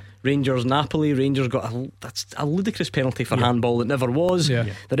Rangers Napoli? Rangers got that's a ludicrous penalty for handball that never was.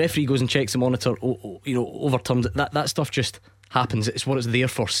 The referee goes and checks the monitor, overturns it. That stuff just happens. It's what it's there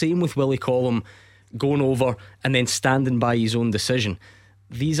for. Same with Willie Collum going over and then standing by his own decision.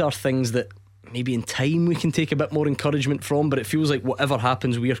 These are things that maybe in time we can take a bit more encouragement from, but it feels like whatever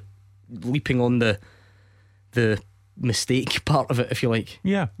happens, we're leaping on the mistake part of it, if you like.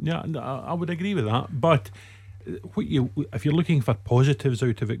 Yeah, I would agree with that. But if you're looking for positives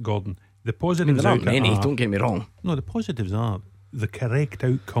out of it, Gordon, the positives there aren't many, don't get me wrong. No, the positives are the correct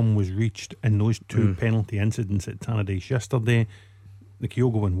outcome was reached in those two penalty incidents at Tannadice yesterday. The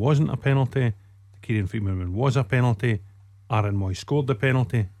Kyogo one wasn't a penalty, the Kieran Freeman one was a penalty, Aaron Moy scored the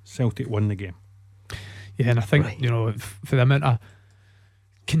penalty, Celtic won the game. Yeah, and I think for the amount of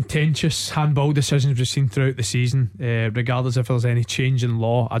contentious handball decisions we've seen throughout the season, regardless if there's any change in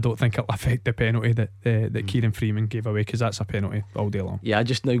law, I don't think it'll affect the penalty that Kieran Freeman gave away, because that's a penalty all day long. Yeah, I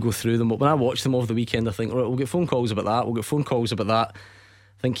just now go through them, but when I watch them over the weekend, I think, right, we'll get phone calls about that,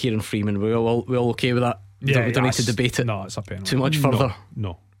 I think Kieran Freeman, we're all okay with that? We don't need to debate it. No, it's a penalty. Too much further.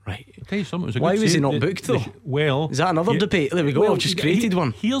 No. Right. I'll tell you something. Why was he not booked though? Is that another debate? There we go. I've just created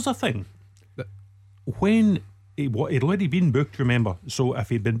one. Here's the thing. When he'd already been booked, remember, so if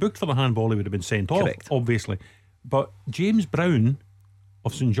he'd been booked for the handball, he would have been sent off, obviously. But James Brown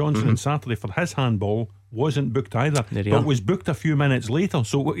of St Johnstone on Saturday for his handball wasn't booked either, but was booked a few minutes later.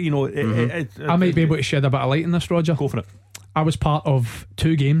 So I might be able to shed a bit of light on this, Roger. Go for it. I was part of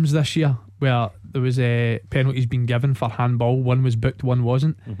 2 games this year where there was penalties being given for handball. One was booked, one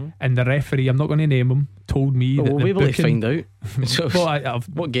wasn't, and the referee, I'm not going to name him, told me that we'll be able to find out.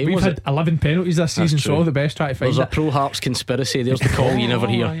 What game was it? We've had 11 penalties this season, so all the best try to find it. There's a Pro Harps conspiracy. There's the call you never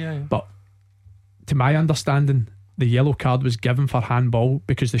hear. Yeah. But to my understanding, the yellow card was given for handball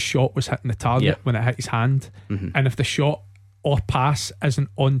because the shot was hitting the target when it hit his hand, and if the shot or pass isn't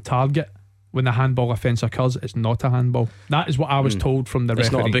on target when the handball offence occurs, it's not a handball. That is what I was told from the referee.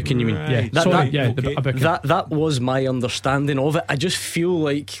 It's not a booking, you mean? Yeah, a booking. That was my understanding of it. I just feel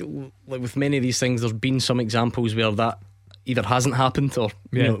like with many of these things, there's been some examples where that either hasn't happened or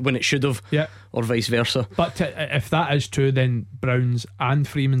when it should have, or vice versa. But if that is true, then Brown's and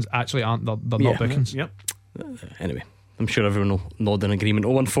Freeman's actually aren't. They're not bookings. Anyway, I'm sure everyone will nod in agreement.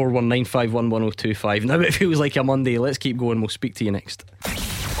 01419511025. Now it feels like a Monday. Let's keep going. We'll speak to you next.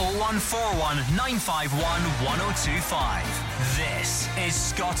 0141 951 1025. This is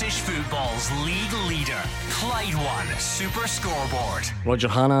Scottish football's league leader, Clyde One Super Scoreboard. Roger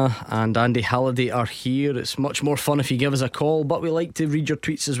Hannah and Andy Halliday are here. It's much more fun if you give us a call, but we like to read your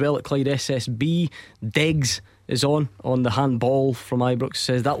tweets as well at Clyde SSB. Deggs is on the handball from Ibrox.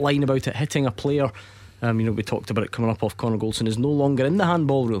 Says that line about it hitting a player, we talked about it coming up off Connor Goldson, is no longer in the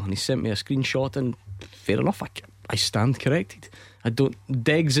handball rule, and he sent me a screenshot, and fair enough, I stand corrected.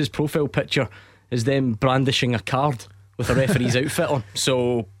 Deggs' profile picture is them brandishing a card with a referee's outfit on,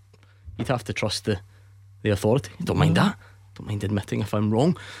 so you'd have to trust the authority. Don't mind that. Don't mind admitting if I'm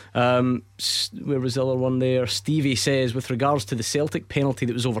wrong. Where was the other one there? Stevie says, with regards to the Celtic penalty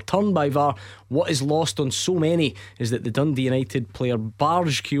that was overturned by VAR, what is lost on so many is that the Dundee United player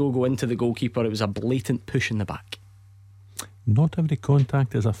barged Kyogo into the goalkeeper. It was a blatant push in the back. Not every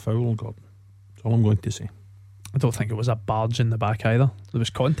contact is a foul, Gordon. That's all I'm going to say. I don't think it was a barge in the back either. There was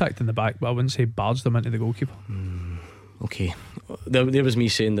contact in the back, but I wouldn't say barged them into the goalkeeper. Okay, there was me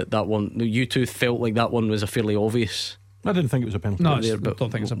saying that one, you two felt like that one was a fairly obvious. I didn't think it was a penalty. No, I don't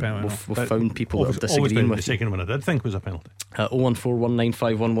think it's a penalty. We've found people that are disagreeing with the second one I did think was a penalty.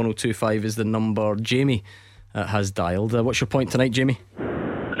 01419511025 is the number Jamie has dialed. What's your point tonight, Jamie?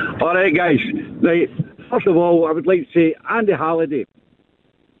 Alright guys, right, first of all I would like to say Andy Halliday,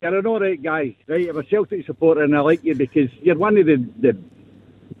 you're an alright guy, right? I'm a Celtic supporter and I like you because you're one of the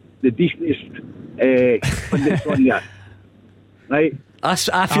decentest pundits on there, right? I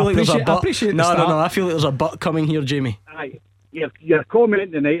feel like there's a but. No, I feel like there's a but coming here, Jamie. Aye, you're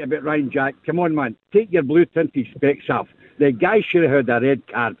commenting tonight about Ryan Jack. Come on, man, take your blue tinted specs off. The guy should have had a red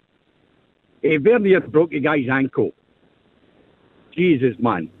card. Vernier broke the guy's ankle. Jesus,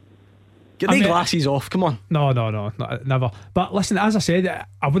 man. Get the glasses off, come on. No, never. But listen, as I said,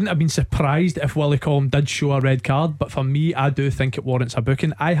 I wouldn't have been surprised if Willie Collum did show a red card, but for me, I do think it warrants a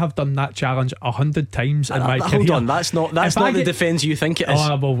booking. I have done that challenge 100 times in my career. Hold on, that's not the defence you think it is.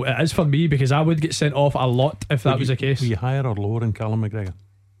 Oh, well, it is for me because I would get sent off a lot if that was the case. Were you higher or lower than Callum McGregor?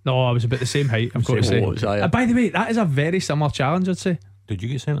 No, I was about the same height, I've got to say. By the way, that is a very similar challenge, I'd say. Did you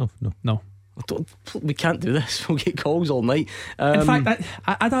get sent off? No. We can't do this. We'll get calls all night. In fact,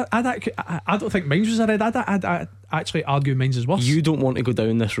 I don't think mine's was a red. I'd actually argue mine's is worse. You don't want to go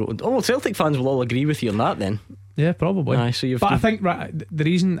down this road. Oh, Celtic fans will all agree with you on that then. Yeah, probably. But I think the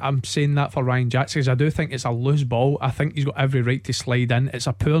reason I'm saying that for Ryan Jackson is I do think it's a loose ball. I think he's got every right to slide in. It's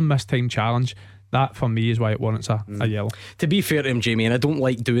a poor mistimed challenge. That for me is why it warrants a yellow. To be fair to him, Jamie, and I don't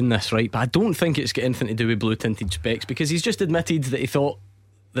like doing this, right, but I don't think it's got anything to do with blue tinted specs, because he's just admitted that he thought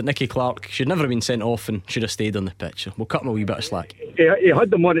that Nicky Clark should never have been sent off and should have stayed on the pitch. So we'll cut him a wee bit of slack. He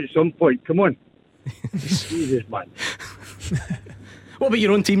had them on at some point. Come on. Jesus, man. What about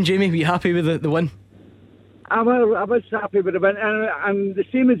your own team, Jamie? Were you happy with the win? I was happy with the win, and the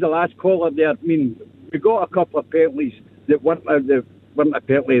same as the last caller there. I mean, we got a couple of penalties that weren't a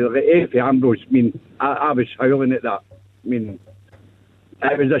penalty. The F. Ambrose. I mean, I was howling at that. I mean,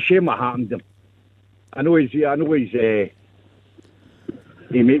 it was a shame what happened to him. I know he's he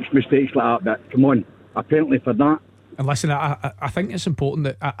makes mistakes like that, but come on, a penalty for that. And listen, I think it's important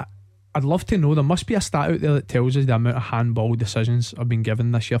that I'd love to know, there must be a stat out there that tells us the amount of handball decisions have been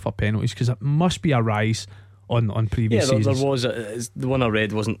given this year for penalties, because it must be a rise on previous seasons. There was the one I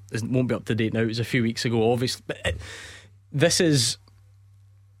read won't be up to date now. It was a few weeks ago, obviously. But this is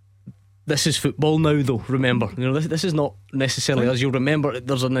football now, though. Remember, this is not necessarily as you'll remember.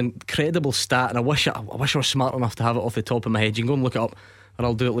 There's an incredible stat, and I wish I was smart enough to have it off the top of my head. You can go and look it up, and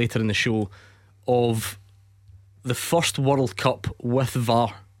I'll do it later in the show. Of the first World Cup with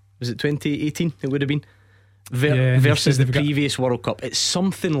VAR, was it 2018? It would have been versus the previous World Cup. It's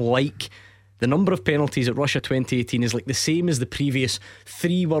something like the number of penalties at Russia 2018 is like the same as the previous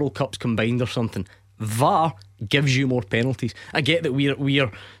 3 World Cups combined or something. VAR gives you more penalties. I get that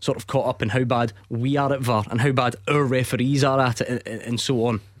we're sort of caught up in how bad we are at VAR and how bad our referees are at it and so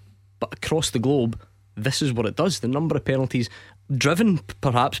on, but across the globe this is what it does. The number of penalties, driven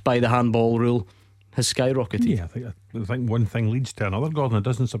perhaps by the handball rule, has skyrocketed. Yeah, I think one thing leads to another, Gordon. It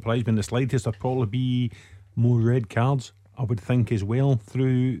doesn't surprise me in the slightest. There'll probably be more red cards, I would think, as well,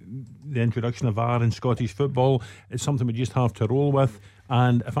 through the introduction of VAR in Scottish football. It's something we just have to roll with.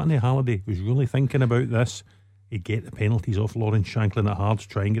 And if Andy Halliday was really thinking about this, he'd get the penalties off Lawrence Shanklin at Hearts,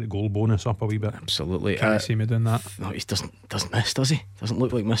 try and get the goal bonus up a wee bit. Absolutely. Can't see me doing that. No, he doesn't miss, does he? Doesn't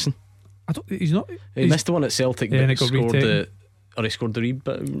look like missing. He's not. He missed the one at Celtic, but he scored he scored the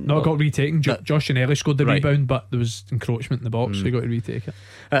rebound. No, it got retaken. Josh Shinelli scored the rebound, but there was encroachment in the box, so he got to retake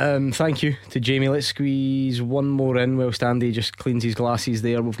it. Thank you to Jamie. Let's squeeze one more in whilst Andy just cleans his glasses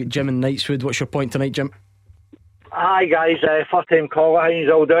there. We've got Jim in Knightswood. What's your point tonight, Jim? Hi guys, first time caller. How you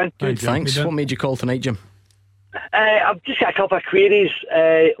all doing? Good, thanks. What made you call tonight, Jim? I've just got a couple of queries.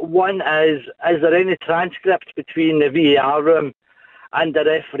 One is there any transcript between the VAR room and the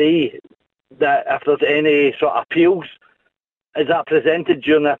referee, that if there's any sort of appeals, is that presented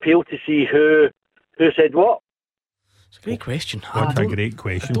during the appeal to see who said what? It's a great question. What a great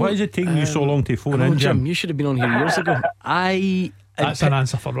question. Why is it taking you so long to phone in, Jim? You should have been on here years ago. That's an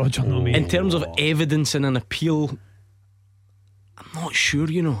answer for Roger, no me. In terms of evidence in an appeal, I'm not sure.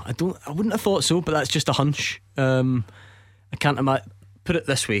 I wouldn't have thought so, but that's just a hunch. I can't imagine. Put it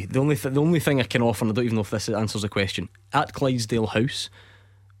this way: the only thing I can offer, and I don't even know if this answers the question. At Clydesdale House,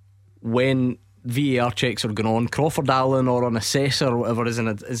 when VAR checks are going on, Crawford Allen or an assessor or whatever is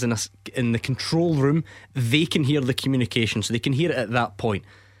in the control room, they can hear the communication, so they can hear it at that point.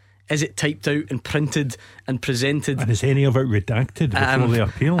 Is it typed out and printed and presented? And is any of it redacted before the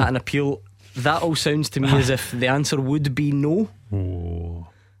appeal? At an appeal, that all sounds to me as if the answer would be no.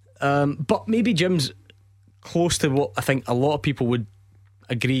 But maybe Jim's close to what I think a lot of people would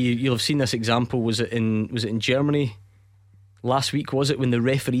agree. You'll have seen this example. Was it in Germany last week? Was it when the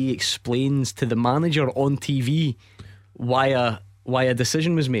referee explains to the manager on TV why a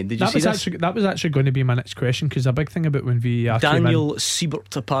decision was made? Did you see this? That was actually going to be my next question, because a big thing about when VAR Daniel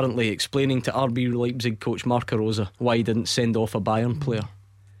Siebert apparently explaining to RB Leipzig coach Marco Rose why he didn't send off a Bayern player.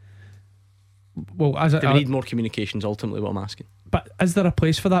 Well, do we need more communications? Ultimately, what I'm asking. But is there a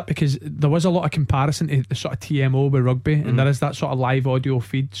place for that? Because there was a lot of comparison to the sort of TMO with rugby, and there is that sort of live audio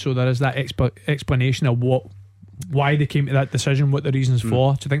feed, so there is that explanation of why they came to that decision, what the reasons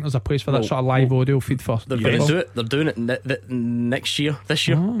for. Do you think there's a place for that sort of live audio feed for? They're going to do it. They're doing it this year.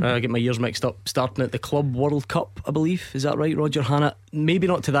 I get my years mixed up. Starting at the Club World Cup, I believe. Is that right, Roger Hannah? Maybe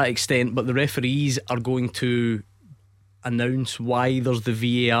not to that extent, but the referees are going to announce why there's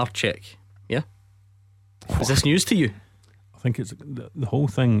the VAR check. Yeah? Is this news to you? I think it's the whole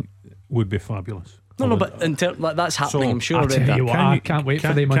thing would be fabulous. No, but that's happening. So, I'm sure I read that. I can't wait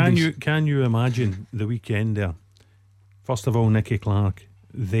for the Mondays. Can you imagine the weekend there? First of all, Nicky Clark,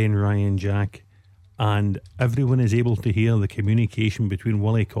 then Ryan Jack, and everyone is able to hear the communication between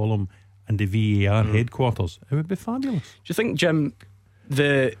Willie Collum and the VAR headquarters, it would be fabulous. Do you think, Jim,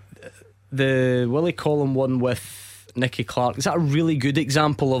 the Willie Collum one with Nicky Clark, is that a really good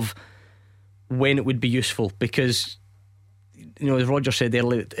example of when it would be useful? Because, you know, as Roger said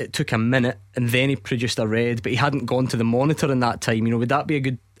earlier, it took a minute and then he produced a red, but he hadn't gone to the monitor in that time. You know, would that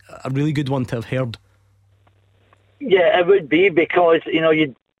be a really good one to have heard? Yeah, it would be, because, you know,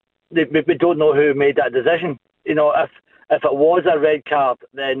 we don't know who made that decision. You know, if it was a red card,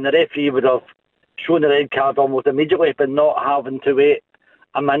 then the referee would have shown the red card almost immediately, but not having to wait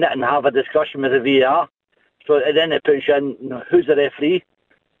a minute and have a discussion with the VAR. So then it puts you in, you know, who's the referee?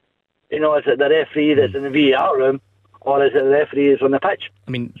 You know, is it the referee that's in the VAR room, or is it the referee that's on the pitch?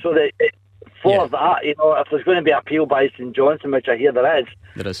 I mean, so that that, you know, if there's going to be appeal by St Johnstone, which I hear there is,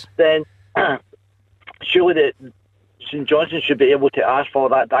 then surely St Johnstone should be able to ask for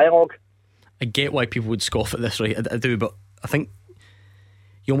that dialogue. I get why people would scoff at this, right? I do, but I think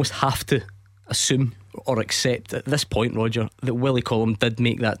you almost have to assume or accept at this point, Roger, that Willie Collum did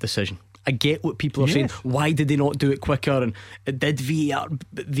make that decision. I get what people are saying. Why did they not do it quicker? And it did VAR.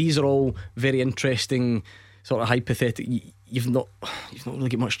 These are all very interesting, sort of hypothetical. You've not really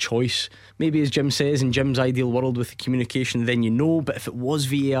got much choice. Maybe, as Jim says, in Jim's ideal world with the communication, then you know. But if it was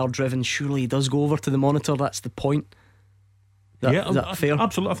VAR driven, surely he does go over to the monitor. That's the point. Is that fair?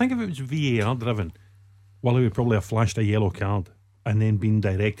 Absolutely. I think if it was VAR driven, Willie would probably have flashed a yellow card and then been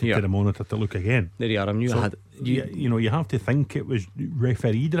directed to the monitor to look again. There you are. I knew I had. You know, you have to think it was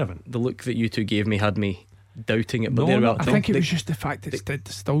referee driven. The look that you two gave me had me doubting it. But I think it was just the fact that it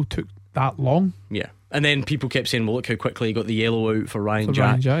still took that long. Yeah. And then people kept saying, well, look how quickly he got the yellow out for Ryan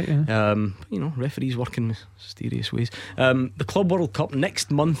Jack. Yeah. You know, referees work in mysterious ways. The Club World Cup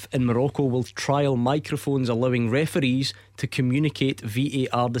next month in Morocco will trial microphones allowing referees to communicate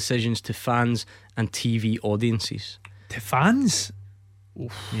VAR decisions to fans and TV audiences. To fans?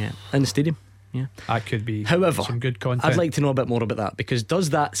 Oof. Yeah. In the stadium. Yeah. That could be, however, some good content. I'd like to know a bit more about that, because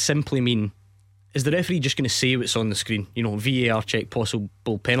does that simply mean, is the referee just going to say what's on the screen? You know, VAR check,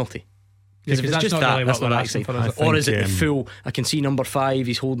 possible penalty. Because if it's just that, really, that's not actually. Or is it the full? I can see number 5,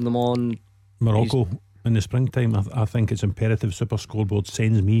 he's holding them on. Morocco in the springtime, I think it's imperative Super Scoreboard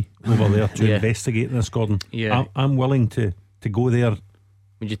sends me over there to investigate this, Gordon. Yeah. I'm willing to go there.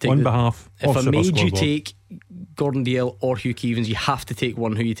 Would you take on behalf of Super Scoreboard? If I made you take Gordon Dalziel or Hugh Keevins, you have to take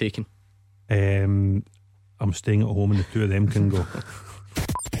one. Who are you taking? I'm staying at home and the two of them can go.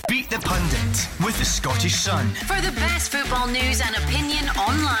 Beat the Pundit with the Scottish Sun. For the best football news and opinion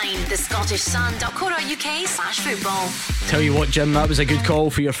online, thescottishsun.co.uk/football. Tell you what, Jim, that was a good call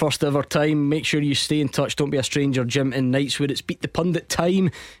for your first ever time. Make sure you stay in touch. Don't be a stranger, Jim in Knightswood. It's Beat the Pundit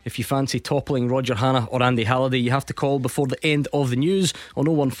time. If you fancy toppling Roger Hannah or Andy Halliday, you have to call before the end of the news on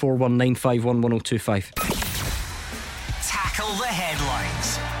 01419511025. Tackle the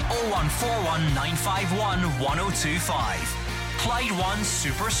headlines. 01419511025. Clyde One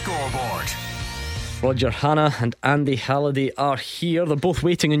Super Scoreboard. Roger Hannah and Andy Halliday are here. They're both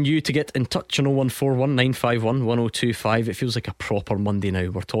waiting on you to get in touch on 01419511025. It feels like a proper Monday now.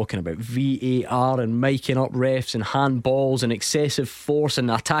 We're talking about VAR and miking up refs and handballs and excessive force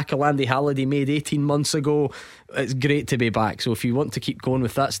and a tackle Andy Halliday made 18 months ago. It's great to be back. So if you want to keep going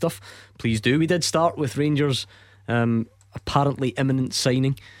with that stuff, please do. We did start with Rangers apparently imminent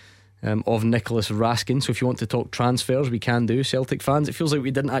signing of Nicholas Raskin. So if you want to talk transfers, we can do. Celtic fans, it feels like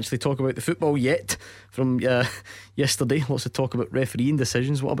we didn't actually talk about the football yet from yesterday. Lots of talk about refereeing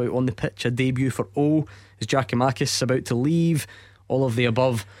decisions. What about on the pitch? A debut for O. Is Giakoumakis about to leave? All of the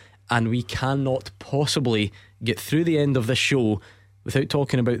above. And we cannot possibly get through the end of this show without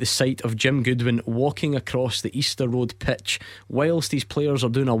talking about the sight of Jim Goodwin walking across the Easter Road pitch whilst these players are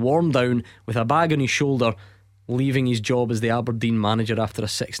doing a warm down with a bag on his shoulder, leaving his job as the Aberdeen manager after a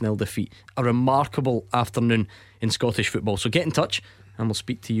 6-0 defeat. A remarkable afternoon in Scottish football. So get in touch and we'll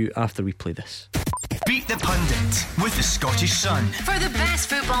speak to you after we play this. Beat the Pundit with the Scottish Sun. For the best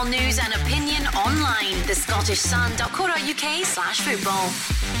football news and opinion online, thescottishsun.co.uk/football.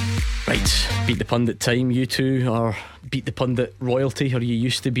 Right, Beat the Pundit time. You two are Beat the Pundit royalty, or you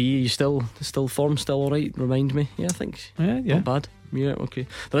used to be. Are you still form still alright? Remind me. Yeah, I think. Yeah. Not bad. Yeah, okay.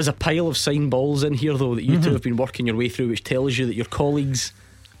 There is a pile of signed balls in here though that you two have been working your way through, which tells you that your colleagues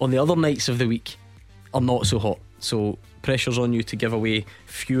on the other nights of the week are not so hot. So pressure's on you to give away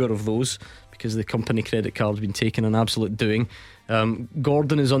fewer of those, because the company credit card's been taken an absolute doing.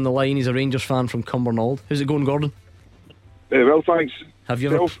 Gordon is on the line. He's a Rangers fan from Cumbernauld. How's it going, Gordon? Very well, thanks. Have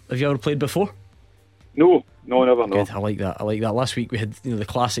you ever played before? No, never. Good, I like that. Last week we had the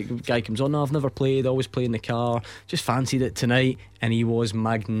classic guy comes on. No, I've never played, always play in the car. Just fancied it tonight, and he was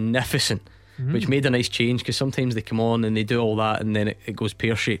magnificent, which made a nice change, because sometimes they come on and they do all that and then it goes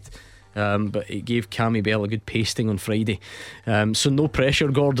pear-shaped. but it gave Cammy Bell a good pasting on Friday. So no pressure,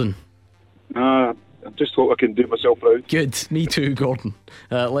 Gordon. I just hope I can do myself proud. Good, me too, Gordon.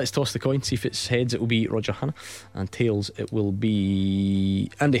 Let's toss the coin, see if it's heads it will be Roger Hannah, and tails it will be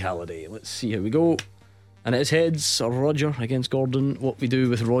Andy Halliday. Let's see how we go. And it is heads, Roger against Gordon. What we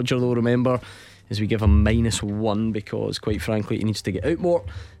do with Roger, though, remember, is we give him -1 because, quite frankly, he needs to get out more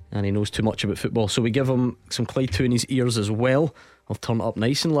and he knows too much about football. So we give him some Clyde 2 in his ears as well. I'll turn it up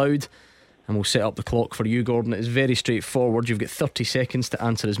nice and loud and we'll set up the clock for you, Gordon. It is very straightforward. You've got 30 seconds to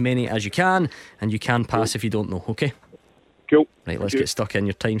answer as many as you can, and you can pass if you don't know, okay? Cool. Right, let's get stuck in.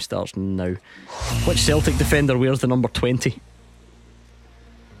 Your time starts now. Which Celtic defender wears the number 20?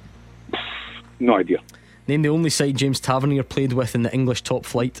 No idea. Name the only side James Tavernier played with in the English top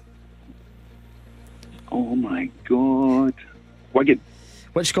flight. Oh my God. Wigan.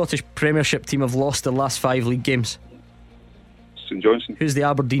 Which Scottish Premiership team have lost the last 5 league games? St Johnstone. Who's the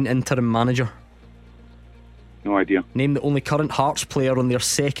Aberdeen interim manager? No idea. Name the only current Hearts player on their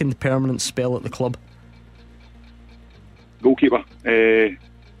second permanent spell at the club. Goalkeeper.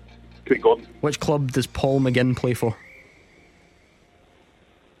 Craig Gordon. Which club does Paul McGinn play for?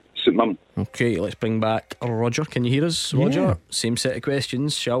 St Mirren. Okay, let's bring back Roger. Can you hear us, Roger? Yeah. Same set of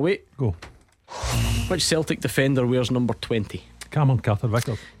questions, shall we? Go. Which Celtic defender wears number 20? Cameron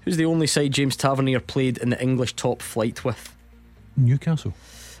Carter-Vickers. Who's the only side James Tavernier played in the English top flight with? Newcastle.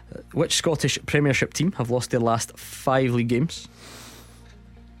 Which Scottish Premiership team have lost their last 5 league games?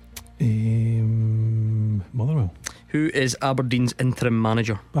 Motherwell. Who is Aberdeen's interim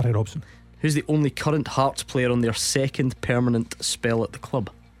manager? Barry Robson. Who's the only current Hearts player on their second permanent spell at the club?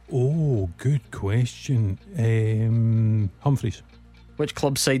 Oh, good question. Humphreys. Which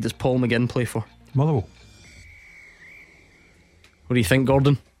club side does Paul McGinn play for? Motherwell. What do you think,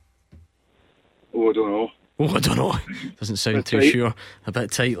 Gordon? Oh, I don't know. Oh, I don't know. Doesn't sound too tight. sure. A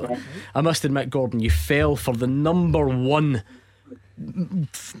bit tight. I must admit, Gordon, you fell for the number one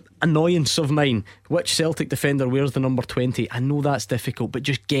annoyance of mine. Which Celtic defender wears the number 20? I know that's difficult, but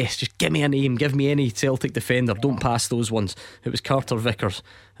just guess. Just give me a name. Give me any Celtic defender. Don't pass those ones. It was Carter-Vickers.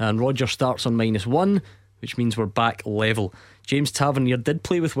 And Roger starts on -1, which means we're back level. James Tavernier did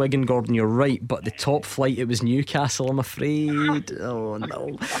play with Wigan, Gordon, you're right, but the top flight, it was Newcastle, I'm afraid. Oh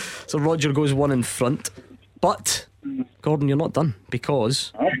no. So Roger goes 1 in front. But Gordon, you're not done,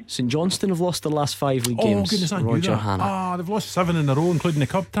 because St Johnstone have lost the last 5 league games. Oh goodness, I knew Roger that. Hannah. They've lost 7 in a row, including the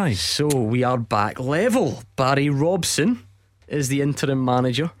cup tie. So we are back level. Barry Robson is the interim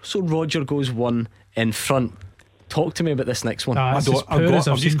manager, so Roger goes 1 in front. Talk to me about this next one. I've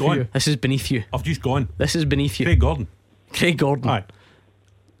just gone. This is beneath you. I've just gone. This is beneath you. Craig Gordon. Craig Gordon. Aye.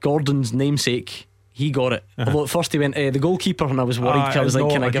 Gordon's namesake. He got it. Although at first he went the goalkeeper, and I was worried. I was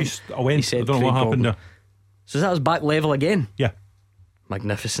like, can I give? I went. He said I don't know Craig what happened Gordon. there. So that was back level again. Yeah.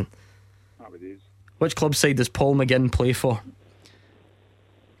 Magnificent. Happy days. Which club side does Paul McGinn play for?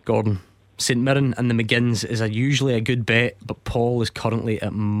 Gordon. St Mirren and the McGinns is usually a good bet, but Paul is currently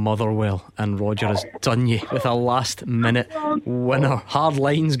at Motherwell, and Roger has done you with a last minute winner. Hard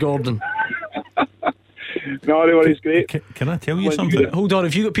lines, Gordon. No, they were great. Can I tell you something? Hold on,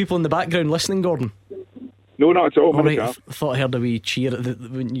 have you got people in the background listening, Gordon? No, not at all. All right, I thought I heard a wee cheer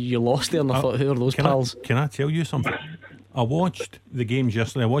when you lost there, and I thought, who are those pals? Can I tell you something? I watched the games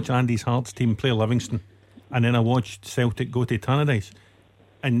yesterday. I watched Andy's Hearts team play Livingston, and then I watched Celtic go to Tannadice,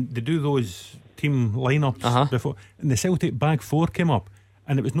 and they do those team lineups before, and the Celtic back 4 came up,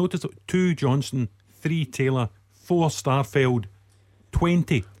 and it was noticed 2 Johnson, 3 Taylor, 4 Starfeld,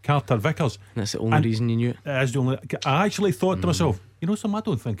 20 Carter-Vickers. That's the only reason you knew it. That is the only. I actually thought to myself, you know something, I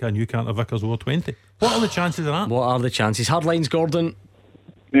don't think I knew Carter-Vickers wore 20. What are the chances of that? What are the chances? Hard lines, Gordon.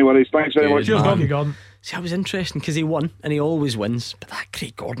 No worries, thanks very much. Cheers, Gordon. See, that was interesting because he won, and he always wins, but that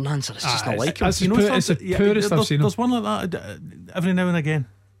Craig Gordon answer is just not like him. It's the poorest I've seen him. There's one like that every now and again.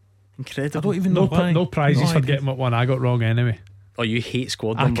 Incredible. I don't even know why. No prizes for getting what one I got wrong anyway. Oh, you hate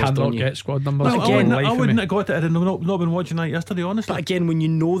squad numbers, I cannot don't you? get squad numbers. Well, again, I wouldn't have got it had I not been watching that yesterday, honestly. But again, when you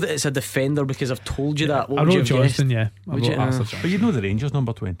know that it's a defender because I've told you that, what I would you wrote have Johnston, guessed? yeah. Would you? But you know the Rangers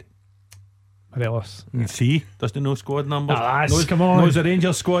number 20. Morelos. See, doesn't know squad numbers. Come on. Knows the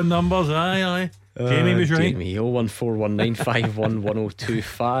Rangers squad numbers. Aye. Jamie was right. Jamie,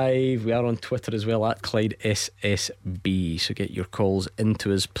 01419511025. We are on Twitter as well at Clyde SSB. So get your calls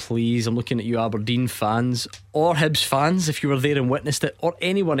into us, please. I'm looking at you, Aberdeen fans or Hibs fans, if you were there and witnessed it, or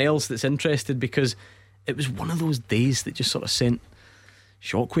anyone else that's interested, because it was one of those days that just sort of sent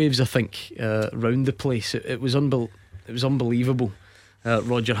shockwaves, I think, round the place. It was unbelievable.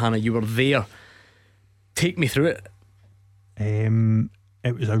 Roger Hannah, you were there. Take me through it.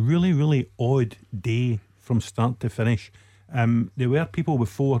 It was a really, really odd day from start to finish. There were people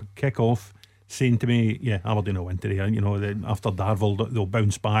before kick-off saying to me, yeah, Aberdeen will win today. After Darvel, they'll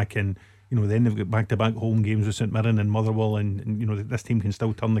bounce back, and then they've got back-to-back home games with St Mirren and Motherwell, and this team can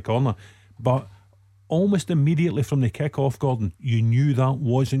still turn the corner. But almost immediately from the kick-off, Gordon, you knew that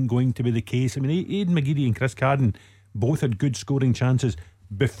wasn't going to be the case. I mean, Aidan McGeady and Chris Cadden both had good scoring chances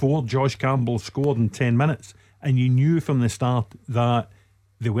before Josh Campbell scored in 10 minutes, and you knew from the start that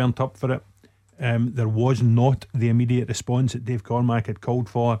they weren't up for it. There was not the immediate response that Dave Cormack had called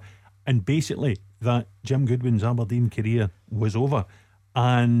for, and basically that Jim Goodwin's Aberdeen career was over.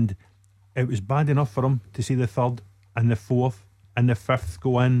 And it was bad enough for him to see the third and the fourth and the fifth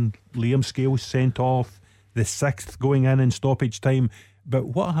go in, Liam Scales sent off, the sixth going in stoppage time. But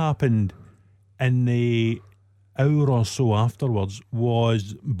what happened in the hour or so afterwards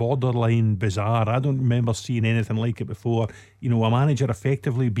was borderline bizarre. I don't remember seeing anything like it before. A manager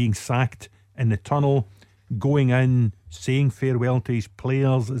effectively being sacked in the tunnel, going in, saying farewell to his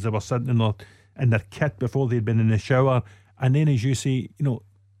players as they were sitting in their kit before they'd been in the shower, and then, as you say,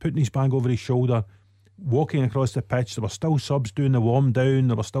 putting his bag over his shoulder, walking across the pitch. There were still subs doing the warm down,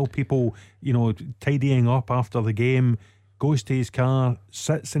 there were still people tidying up after the game. Goes to his car,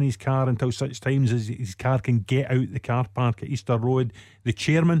 sits in his car until such times as his car can get out the car park at Easter Road. The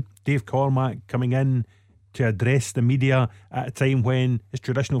chairman, Dave Cormack, coming in to address the media at a time when it's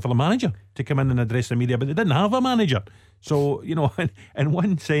traditional for the manager to come in and address the media, but they didn't have a manager. So, in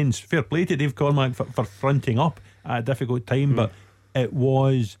one sense, fair play to Dave Cormack for fronting up at a difficult time, but it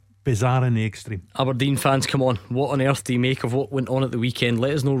was bizarre in the extreme. Aberdeen fans, come on, what on earth do you make of what went on at the weekend?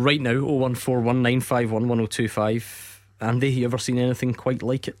 Let us know right now. 01419511025. Andy, you ever seen anything quite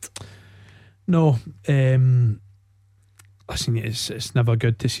like it? No. Listen, it's never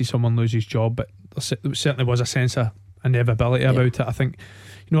good to see someone lose his job, but there certainly was a sense of inevitability about it. I think,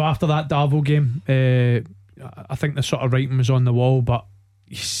 after that Darvel game, I think the sort of writing was on the wall, but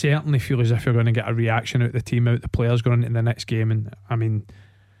you certainly feel as if you're going to get a reaction out the team, out the players going into the next game. And I mean,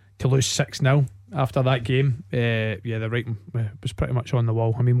 to lose 6-0 after that game, the writing was pretty much on the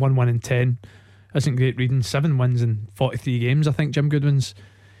wall. I mean, 1 win in 10 isn't great reading. 7 wins in 43 games. I think Jim Goodwin's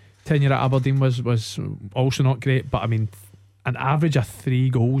tenure at Aberdeen was also not great, but I mean, an average of 3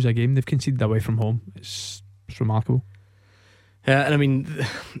 goals a game they've conceded away from home. It's remarkable. And I mean,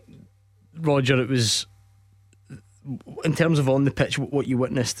 Roger, it was, in terms of on the pitch, what you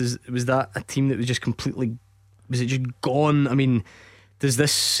witnessed, was that a team that was just completely, was it just gone? I mean, is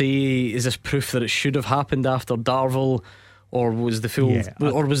this proof that it should have happened after Darvel, or was the full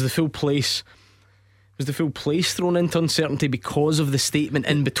place? Was the full place thrown into uncertainty because of the statement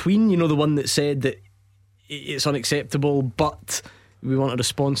in between? The one that said that it's unacceptable, but we want a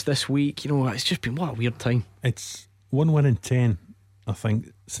response this week. It's just been, what a weird time. It's 1 win in 10, I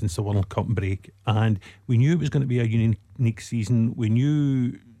think, since the World Cup break, and we knew it was going to be a unique season. We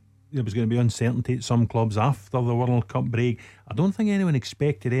knew there was going to be uncertainty at some clubs after the World Cup break. I don't think anyone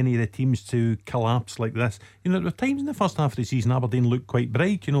expected any of the teams to collapse like this. There were times in the first half of the season Aberdeen looked quite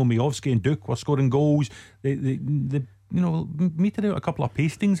bright. Miovski and Duke were scoring goals. They meted out a couple of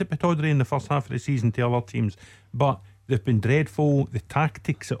pastings at Pittodrie in the first half of the season to other teams, but they've been dreadful. The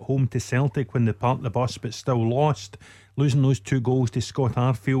tactics at home to Celtic when they parked the bus but still lost, losing those 2 goals to Scott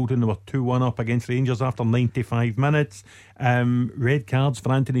Arfield when they were 2-1 up against Rangers after 95 minutes. Red cards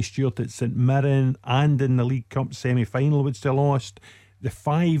for Anthony Stewart at St Mirren and in the League Cup semi-final, which they lost. The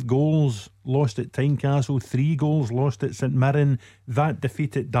 5 goals lost at Tynecastle, 3 goals lost at St Mirren, that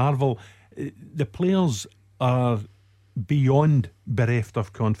defeat at Darvel. The players are beyond bereft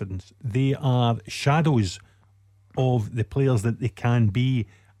of confidence. They are shadows of the players that they can be,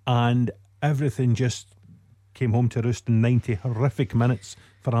 and everything just came home to roost in 90 horrific minutes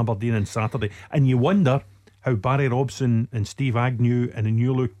for Aberdeen on Saturday. And you wonder how Barry Robson and Steve Agnew and a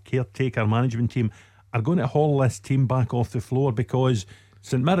new look caretaker management team are going to haul this team back off the floor, because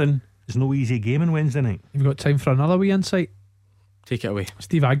St Mirren is no easy game on Wednesday night. You've got time for another wee insight? Take it away.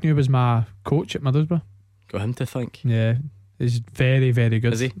 Steve Agnew was my coach at Middlesbrough. Got him to thank. Yeah, he's very, very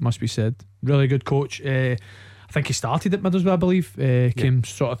good. Is he? Must be said. Really good coach. I think he started at Middlesbrough, I believe. Came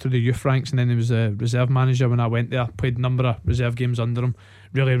sort of through the youth ranks, and then he was a reserve manager when I went there. Played a number of reserve games under him.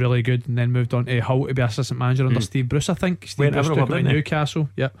 Really, really good. And then moved on to Hull to be assistant manager under Steve Bruce, I think. Steve Bruce took him to Newcastle.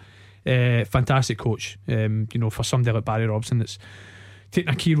 Yep. Fantastic coach. For somebody like Barry Robson that's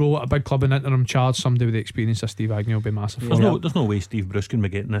taking a key role at a big club in interim charge, somebody with the experience of Steve Agnew will be massive. There's no way Steve Bruce can be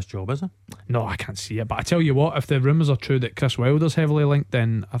getting this job, is it? No, I can't see it. But I tell you what, if the rumours are true that Chris Wilder's heavily linked,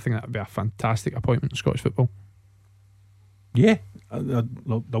 then I think that would be a fantastic appointment in Scottish football. Yeah,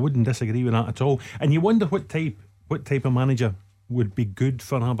 I wouldn't disagree with that at all. And you wonder what type of manager would be good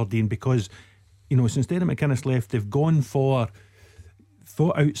for Aberdeen, because since Derek McInnes left, they've gone for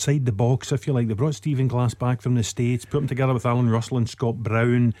thought outside the box, if you like. They brought Stephen Glass back from the States, put him together with Alan Russell and Scott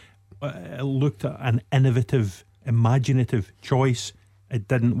Brown. Looked at an innovative, imaginative choice. It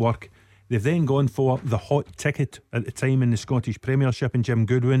didn't work. They've then gone for the hot ticket at the time in the Scottish Premiership in Jim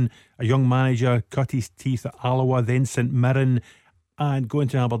Goodwin, a young manager, cut his teeth at Alloa, then St Mirren, and going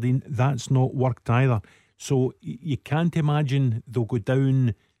to Aberdeen. That's not worked either. So you can't imagine they'll go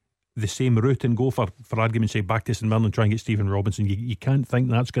down the same route and go for argument's sake, back to St Mirren and try and get Stephen Robinson. You can't think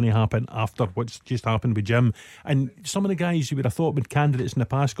that's going to happen after what's just happened with Jim. And some of the guys you would have thought been candidates in the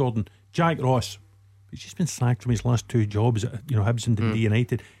past, Gordon, Jack Ross, he's just been sacked from his last 2 jobs at Hibs and Dundee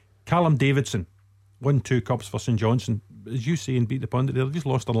United. Callum Davidson won 2 cups for St Johnstone, as you say, and beat the pundit. They've just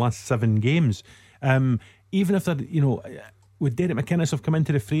lost their last 7 games. Even if they're, would Derek McInnes have come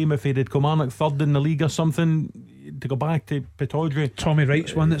into the frame if he did Kilmarnock third in the league or something, to go back to Pittodrie? Tommy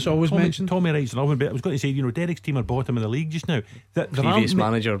Wright's one that's always mentioned. Tommy Wright's another one, but I was going to say, Derek's team are bottom of the league just now. Previous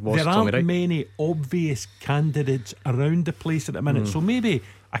manager was there Tommy Wright. There aren't many obvious candidates around the place at the minute. So maybe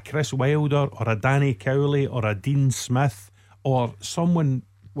a Chris Wilder or a Danny Cowley or a Dean Smith or someone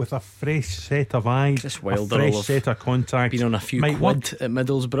with a fresh set of eyes, Chris Wilder, a fresh set of contacts, been on a few quid at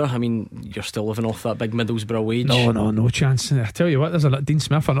Middlesbrough. I mean, you're still living off that big Middlesbrough wage. No chance. I tell you what, there's Dean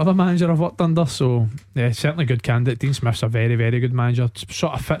Smith, another manager I've worked under, so yeah, certainly a good candidate. Dean Smith's a very, very good manager.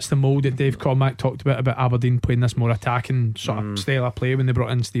 Sort of fits the mould that Dave Cormack talked about Aberdeen playing this more attacking sort of style of play when they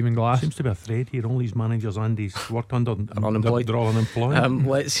brought in Stephen Glass. Seems to be a thread here. All these managers Andy's worked under are unemployed. They're all unemployed.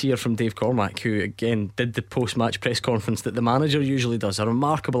 Let's hear from Dave Cormack, who again did the post-match press conference that the manager usually does. A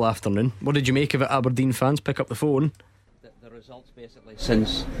remarkable afternoon. What did you make of it, Aberdeen fans? Pick up the phone. The results basically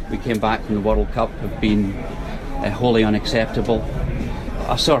since we came back from the World Cup have been wholly unacceptable.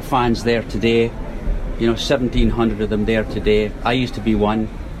 I saw fans there today, 1,700 of them there today. I used to be one.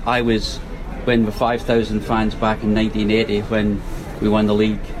 I was when with 5,000 fans back in 1980 when we won the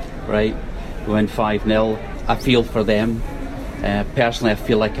league, right? We won 5-0. I feel for them. Personally, I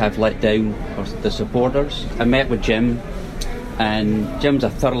feel like I've let down the supporters. I met with Jim, and Jim's a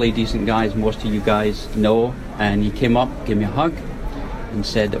thoroughly decent guy, as most of you guys know, and he came up, gave me a hug and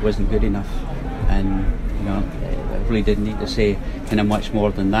said it wasn't good enough, and I really didn't need to say kind of much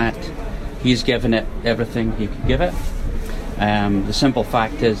more than that. He's given it everything he could give it. The simple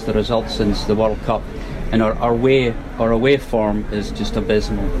fact is the results since the World Cup and our away form is just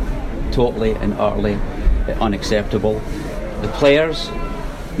abysmal, totally and utterly unacceptable. The players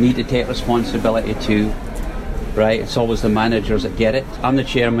need to take responsibility too. Right, it's always the managers that get it. I'm the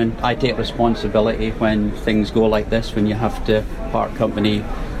chairman. I take responsibility when things go like this, when you have to part company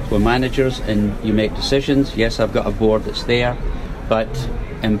with managers and you make decisions. Yes, I've got a board that's there, but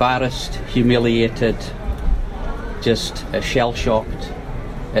embarrassed, humiliated, just shell-shocked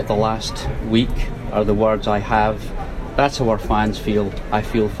at the last week are the words I have. That's how our fans feel. I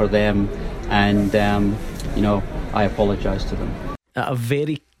feel for them, and I apologise to them. At a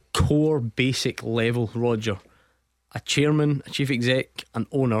very core, basic level, Roger, a chairman, a chief exec, an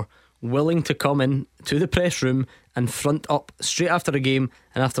owner willing to come in to the press room and front up straight after a game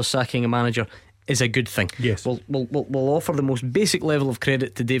and after sacking a manager is a good thing. Yes, we'll offer the most basic level of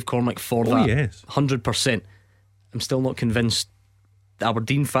credit to Dave Cormack for that. Yes, 100%. I'm still not convinced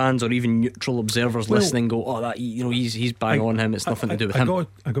Aberdeen fans or even neutral observers listening go, that he's bang on him. It's nothing to do with him.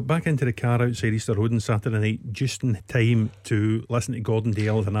 I got back into the car outside Easter Road on Saturday night just in time to listen to Gordon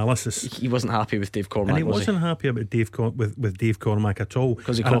Dale's analysis. He wasn't happy with Dave Cormack, and he wasn't happy about with Dave Cormack at all,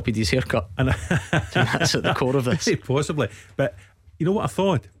 because he copied his haircut. And that's at the core of this. Possibly. But you know what I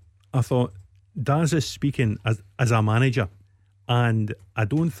thought? I thought Daz is speaking as a manager, and I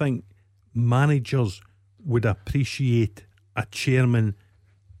don't think managers would appreciate a chairman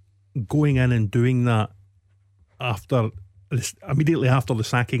going in and doing that immediately after the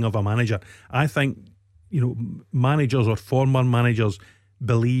sacking of a manager. I think managers or former managers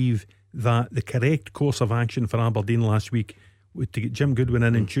believe that the correct course of action for Aberdeen last week was to get Jim Goodwin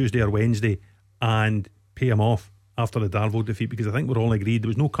in on Tuesday or Wednesday and pay him off after the Darvel defeat, because I think we're all agreed there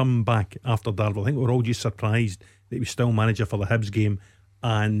was no coming back after Darvel. I think we're all just surprised that he was still manager for the Hibs game,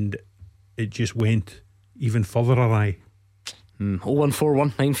 and it just went even further awry. 0141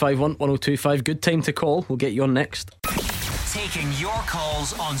 951 1025. Good time to call. We'll get you on next. Taking your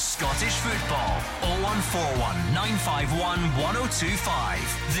calls on Scottish football. 0141 951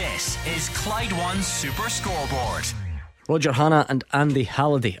 1025. This is Clyde One Super Scoreboard. Roger Hannah and Andy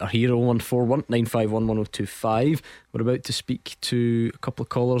Halliday are here. 0141 951 1025. We're about to speak to a couple of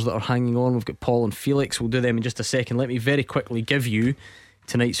callers that are hanging on. We've got Paul and Felix. We'll do them in just a second. Let me very quickly give you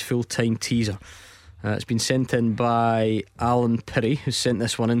tonight's full-time teaser. It's been sent in by Alan Pirry, who sent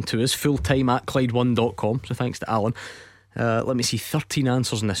this one in to us, fulltime@Clyde1.com. So thanks to Alan. Let me see, 13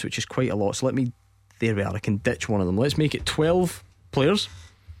 answers in this, which is quite a lot. So there we are, I can ditch one of them. Let's make it 12 players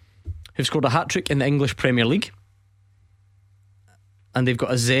who've scored a hat-trick in the English Premier League, and they've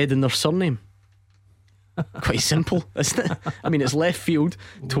got a Z in their surname. Quite simple, isn't it? I mean, it's left field.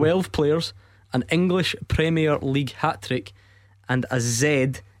 12 players, an English Premier League hat-trick, and a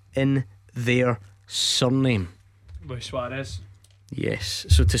Z in their surname. Luis Suarez. Yes.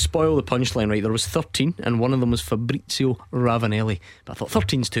 So to spoil the punchline, right, there was 13, and one of them was Fabrizio Ravanelli. But I thought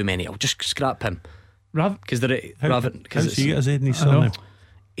 13's too many, I'll just scrap him. Because he get a Z in his surname?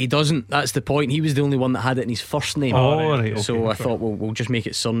 He doesn't, that's the point. He was the only one that had it in his first name. Right, okay. So I thought we'll just make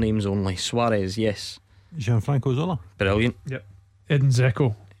it surnames only. Suarez, yes. Gianfranco Zola. Brilliant. Yep. Edin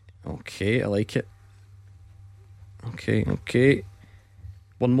Dzeko. Okay, I like it. Okay.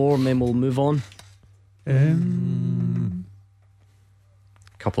 One more and then we'll move on.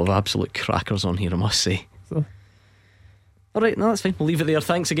 Couple of absolute crackers on here, I must say. Alright, no, that's fine, we'll leave it there.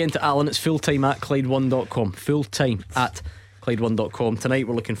 Thanks again to Alan. It's fulltime@Clyde1.com. Fulltime@Clyde1.com. Tonight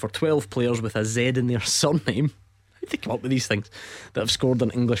we're looking for 12 players with a Z in their surname. How do they come up with these things? That have scored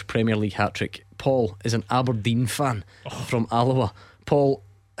an English Premier League hat-trick. Paul is an Aberdeen fan from Alloa. Paul,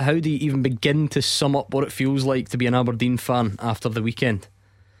 how do you even begin to sum up what it feels like to be an Aberdeen fan after the weekend?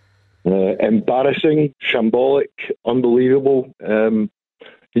 Embarrassing, shambolic, unbelievable. Did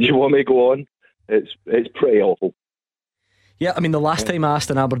you want me to go on? It's pretty awful. Yeah, I mean, the last time I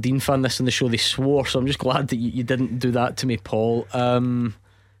asked an Aberdeen fan this on the show, they swore, so I'm just glad that you didn't do that to me, Paul.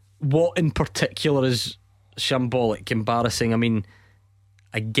 What in particular is shambolic, embarrassing? I mean,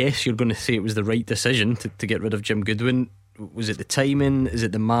 I guess you're going to say it was the right decision to get rid of Jim Goodwin. Was it the timing? Is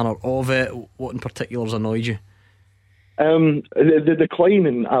it the manner of it? What in particular has annoyed you? The decline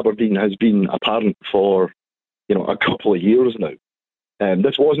in Aberdeen has been apparent for a couple of years now.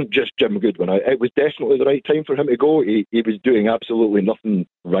 This wasn't just Jim Goodwin. It was definitely the right time for him to go. He was doing absolutely nothing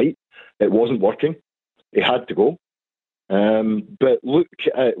right. It wasn't working. He had to go. But look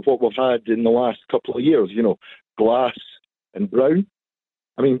at what we've had in the last couple of years. Glass and Brown.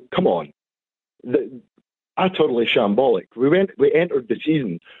 I mean, come on. Utterly shambolic. We entered the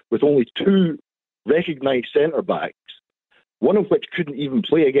season with only 2 recognised centre-backs, one of which couldn't even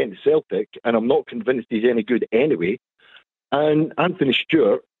play against Celtic, and I'm not convinced he's any good anyway. And Anthony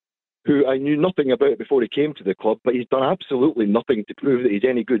Stewart, who I knew nothing about before he came to the club, but he's done absolutely nothing to prove that he's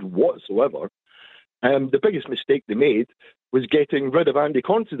any good whatsoever. The biggest mistake they made was getting rid of Andy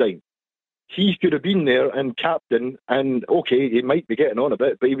Considine. He should have been there and captain, and okay, he might be getting on a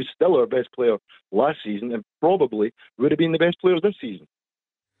bit, but he was still our best player last season and probably would have been the best player this season.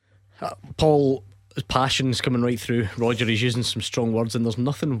 Paul, passion's coming right through. Roger is using some strong words, and there's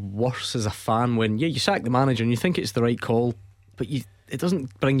nothing worse as a fan when you sack the manager and you think it's the right call, but it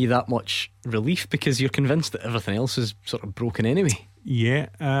doesn't bring you that much relief because you're convinced that everything else is sort of broken anyway. Yeah,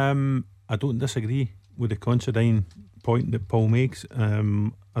 I don't disagree with the Considine point that Paul makes.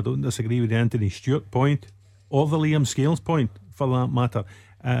 I don't disagree with the Anthony Stewart point or the Liam Scales point for that matter.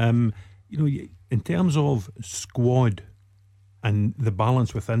 In terms of squad and the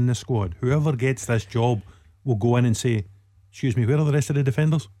balance within the squad, whoever gets this job will go in and say, excuse me, where are the rest of the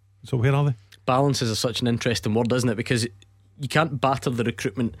defenders? So where are they? Balance is such an interesting word, isn't it? Because you can't batter the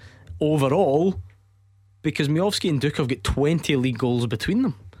recruitment overall, because Miovski and Duk have got 20 league goals between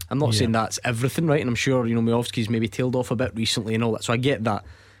them. I'm not saying that's everything, right? And I'm sure Miovski's maybe tailed off a bit recently and all that, so I get that.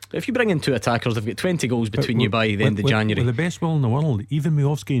 But if you bring in 2 attackers, they've got 20 goals between you by the end of January. With the best will in the world, even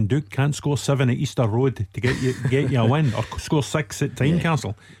Miovski and Duk can't score 7 at Easter Road to get you a win, or score 6 at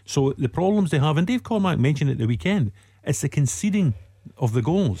Tynecastle. So the problems they have, and Dave Cormack mentioned it the weekend, it's the conceding of the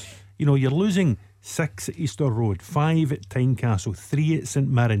goals. You're losing 6 at Easter Road, 5 at Tynecastle, 3 at St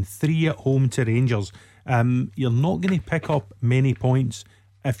Mirren, 3 at home to Rangers. You're not going to pick up many points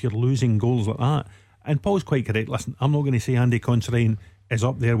if you're losing goals like that. And Paul's quite correct. Listen, I'm not going to say Andy Considine is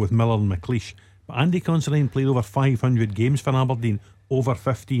up there with Miller and McLeish, but Andy Considine played over 500 games for Aberdeen over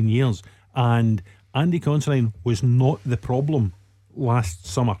 15 years, and Andy Considine was not the problem last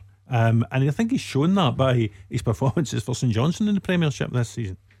summer, and I think he's shown that by his performances for St Johnstone in the Premiership this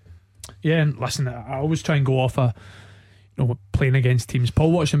season. Yeah, and listen, I always try and go off playing against teams.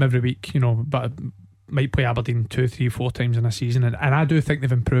 Paul watches them every week, but might play Aberdeen 2, 3, 4 times in a season, and I do think they've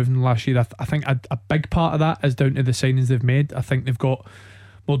improved in the last year. I think a big part of that is down to the signings they've made. I think they've got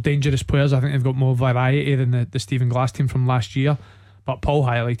more dangerous players. I think they've got more variety than the Stephen Glass team from last year. But Paul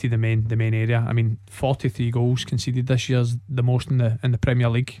highlighted the main area. I mean, 43 goals conceded this year's the most in the Premier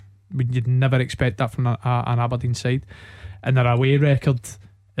League. You'd never expect that from an Aberdeen side, and their away record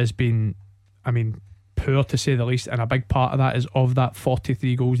has been, poor to say the least, and a big part of that is of that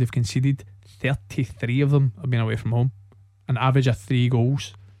 43 goals they've conceded, 33 of them have been away from home. An average of 3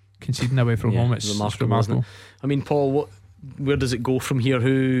 goals conceding away from home. It's remarkable, isn't it? I mean, Paul, where does it go from here?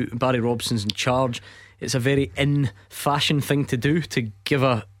 Barry Robson's in charge. It's a very in-fashion thing to do, to give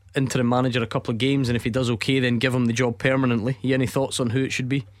a interim manager a couple of games, and if he does okay, then give him the job permanently. You any thoughts on who it should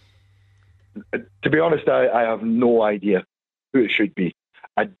be? To be honest, I have no idea who it should be.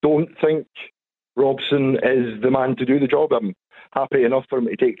 I don't think Robson is the man to do the job. I'm happy enough for him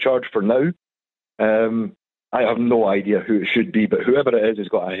to take charge for now. I have no idea who it should be, but whoever it is has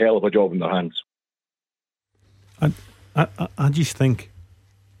got a hell of a job in their hands. I just think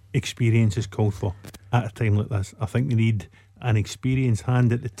experience is called for at a time like this. I think they need an experienced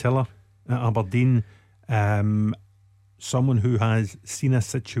hand at the tiller at Aberdeen, someone who has seen a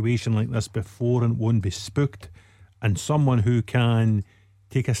situation like this before and won't be spooked, and someone who can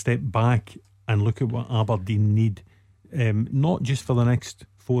take a step back and look at what Aberdeen need, not just for the next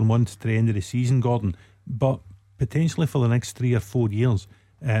 4 months to the end of the season, Gordon, but potentially for the next 3 or 4 years.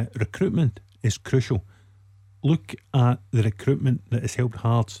 Recruitment is crucial. Look at the recruitment that has helped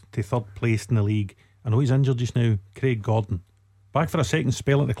Hearts to 3rd place in the league. I know he's injured just now, Craig Gordon, back for a second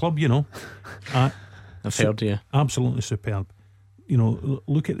spell at the club, you know. I've heard, yeah. Absolutely superb. You know,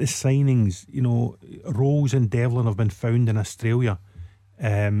 look at the signings. You know, Rose and Devlin have been found in Australia.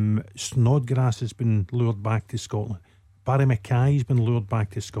 Snodgrass has been lured back to Scotland. Barry Mackay's been lured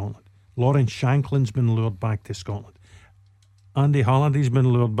back to Scotland. Lawrence Shanklin's been lured back to Scotland. Andy Halliday's been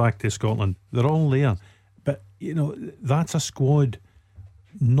lured back to Scotland. They're all there. But, you know, that's a squad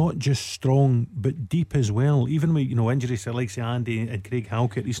not just strong but deep as well. Even with, you know, injuries to like Andy and Craig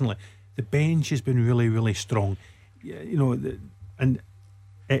Halkett recently, the bench has been really, really strong. You know, and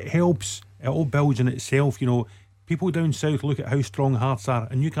it helps. It all builds in itself. You know, people down south look at how strong Hearts are,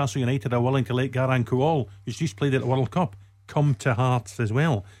 and Newcastle United are willing to let Garan Kuol, who's just played at the World Cup, come to Hearts as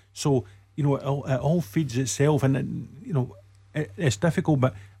well. So, you know, it all feeds itself, and you know, it's difficult,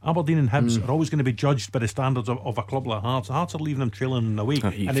 but Aberdeen and Hibs are always going to be judged by the standards of a club like Hearts. Hearts are leaving them trailing in the way,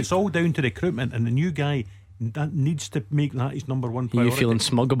 and it's all down to recruitment, and the new guy that needs to make that his number one priority. Are you feeling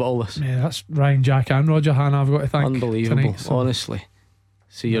smug about all this? Yeah, that's Ryan Jack and Roger Hanna, I've got to thank. Unbelievable, tonight, so. Honestly.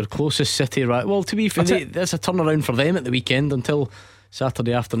 So your closest city, right? Well, to be fair, there's a turnaround for them at the weekend. Until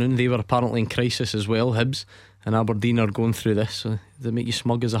Saturday afternoon, they were apparently in crisis as well. Hibs and Aberdeen are going through this. So they make you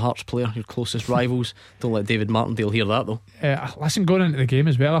smug as a Hearts player, your closest rivals. Don't let David Martindale hear that though. Listen, going into the game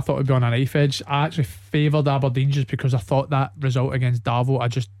as well, I thought it'd be on a knife edge. I actually favoured Aberdeen just because I thought that result against Darvo, I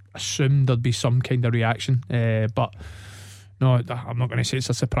just assumed there'd be some kind of reaction. But no, I'm not going to say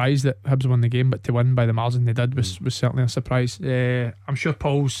it's a surprise that Hibs won the game, but to win by the margin they did was certainly a surprise. I'm sure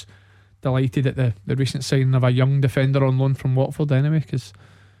Paul's delighted at the recent signing of a young defender on loan from Watford anyway, because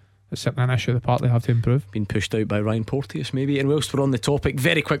it's certainly an issue the part they have to improve. Been pushed out by Ryan Porteous maybe. And whilst we're on the topic,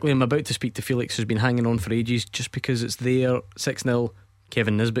 very quickly, I'm about to speak to Felix, who's been hanging on for ages just because it's there. 6-0,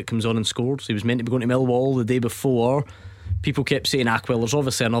 Kevin Nisbet comes on and scores. He was meant to be going to Millwall the day before. People kept saying, well, there's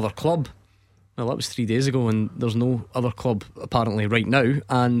obviously another club. Well, that was 3 days ago, and there's no other club apparently right now,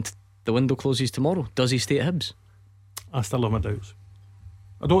 and the window closes tomorrow. Does he stay at Hibs? I still have my doubts.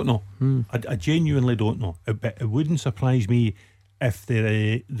 I don't know. I genuinely don't know. It wouldn't surprise me if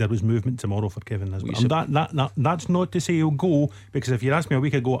there was movement tomorrow for Kevin Nisbet. That's not to say he'll go, because if you asked me a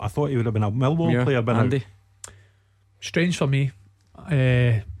week ago, I thought he would have been a Millwall player. Andy, strange for me.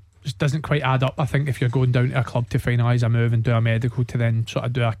 Just doesn't quite add up. I think if you're going down to a club to finalise a move and do a medical to then sort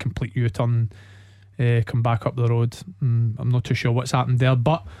of do a complete U-turn, come back up the road, I'm not too sure what's happened there.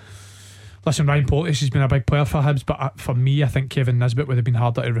 But listen, Ryan Porteous has been a big player for Hibs, but for me, I think Kevin Nisbet would have been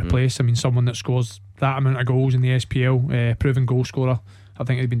harder to replace. I mean, someone that scores that amount of goals in the SPL, proven goal scorer, I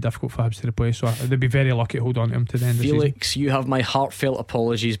think it'd been difficult for Hibs to replace. So they'd be very lucky to hold on to him to the end of the season. Felix, you have my heartfelt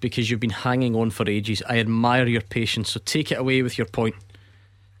apologies because you've been hanging on for ages. I admire your patience, so take it away with your point.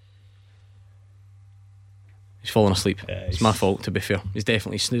 He's fallen asleep. It's my fault, to be fair. He's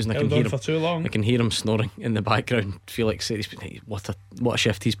definitely snoozing. I can hear him for too long. I can hear him snoring in the background. Felix said what a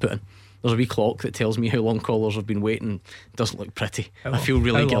shift he's put in. There's a wee clock that tells me how long callers have been waiting. It doesn't look pretty. I feel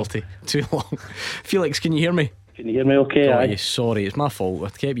really guilty. Too long. Felix, can you hear me? Can you hear me okay? Sorry, it's my fault. I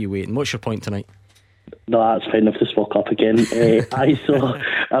kept you waiting. What's your point tonight? No, that's fine. I've just woke up again. I've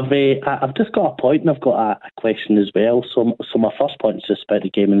just got a point, and I've got a question as well. So my first point is just about the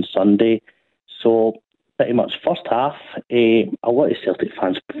game on Sunday. So pretty much first half, a lot of Celtic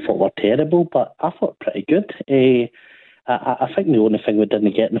fans thought were terrible, but I thought pretty good. I think the only thing we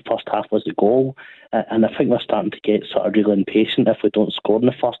didn't get in the first half was the goal, and I think we're starting to get sort of really impatient if we don't score in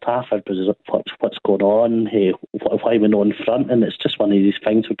the first half. What's going on? Why we're not in front? And it's just one of these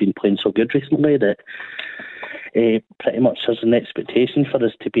things. We've been playing so good recently that pretty much there's an expectation for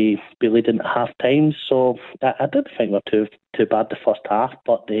us to be leading at half time. So I did think we're too bad the first half,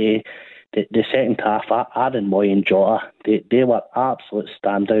 but the second half, Aaron Mooy and Jota, they were absolute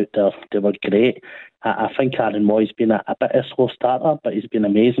standout. They were great. I think Aaron Mooy's been a bit of a slow starter, but he's been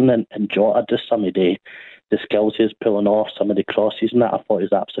amazing. And Jota, just some of the skills he's pulling off, some of the crosses and that, I thought he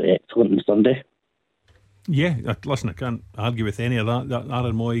was absolutely excellent on Sunday. Yeah, listen, I can't argue with any of that.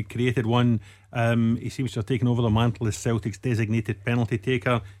 Aaron Mooy created one. He seems to have taken over the mantle as Celtic's designated penalty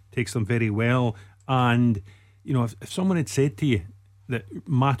taker, takes them very well. And, you know, if someone had said to you that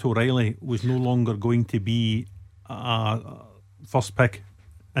Matt O'Reilly was no longer going to be a first pick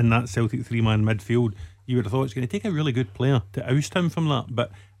in that Celtic three-man midfield, you would have thought it's going to take a really good player to oust him from that.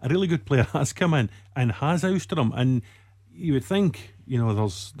 But a really good player has come in and has ousted him. And you would think, you know,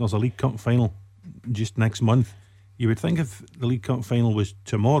 there's a League Cup final just next month. You would think if the League Cup final was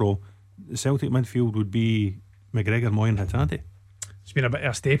tomorrow, the Celtic midfield would be McGregor, Mooy and Hatate. It's been a bit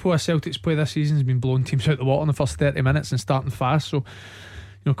of a staple of Celtic's play this season. It's been blowing teams out the water in the first 30 minutes and starting fast. So, you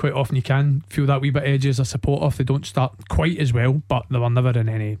know, quite often you can feel that wee bit edge as a supporter if they don't start quite as well, but they were never in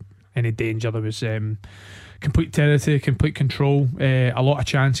any danger. There was complete territory, complete control, a lot of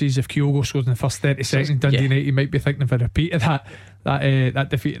chances. If Kyogo scores in the first 30 seconds, Dundee United might be thinking of a repeat of that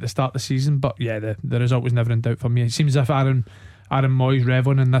defeat at the start of the season. But yeah, the result was never in doubt for me. It seems as if Aaron Mooy's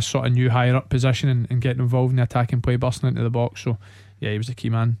reveling in this sort of new higher up position and getting involved in the attacking play, busting into the box. So yeah, he was a key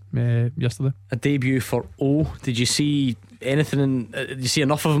man yesterday. A debut for O. Did you see anything did you see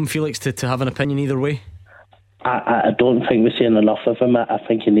enough of him, Felix, to have an opinion either way? I don't think we're seeing enough of him. I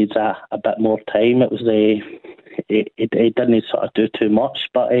think he needs a bit more time. It was he didn't sort of do too much,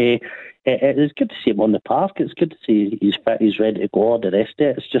 but it is good to see him on the park. It's good to see he's fit, he's ready to go, all the rest of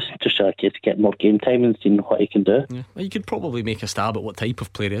it. It's just a case to get more game time and seeing what he can do. Yeah. Well, you could probably make a stab at what type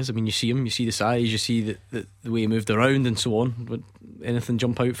of player he is. I mean, you see him, you see the size, you see the way he moved around and so on. Would anything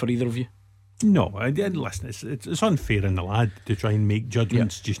jump out for either of you? No, listen, it's unfair in the lad to try and make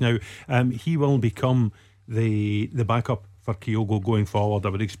judgments just now. He will become the backup for Kyogo going forward. I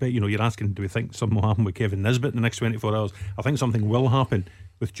would expect, you know, you're asking, do we think something will happen with Kevin Nisbet in the next 24 hours? I think something will happen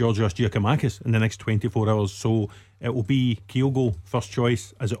with Georgios Giakoumakis in the next 24 hours. So it will be Kyogo first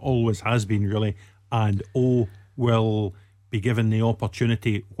choice, as it always has been, really, and O will be given the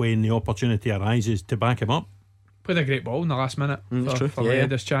opportunity when the opportunity arises to back him up. Played a great ball in the last minute for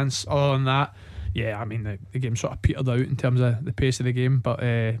this chance. Other than that, yeah, I mean the game sort of petered out in terms of the pace of the game, but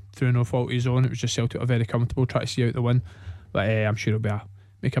through no fault of his own, it was just Celtic are very comfortable, try to see out the win. But I'm sure it'll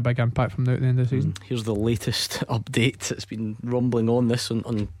make a big impact from now at the end of the season. Here's the latest update. It's been rumbling on this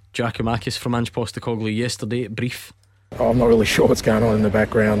on Giakoumakis from Ange Postecoglou yesterday. Brief. I'm not really sure what's going on in the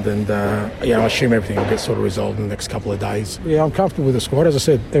background, and I assume everything will get sort of resolved in the next couple of days. Yeah, I'm comfortable with the squad. As I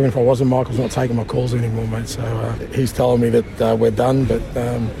said, even if I wasn't, Michael's not taking my calls anymore, mate. So he's telling me that we're done, but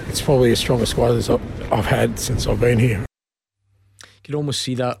it's probably as strong a squad as I've had since I've been here. You can almost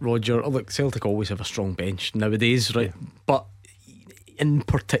see that, Roger. Look, Celtic always have a strong bench nowadays, right? But in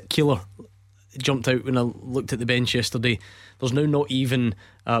particular, it jumped out when I looked at the bench yesterday. There's now not even,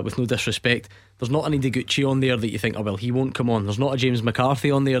 with no disrespect, there's not an Ideguchi on there that you think, oh well, he won't come on. There's not a James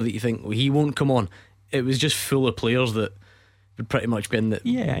McCarthy on there that you think, well, he won't come on. It was just full of players that would pretty much be in the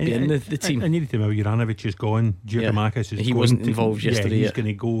team. I needed to know Juranovic is gone, Giakoumakis is he wasn't involved yesterday. He's going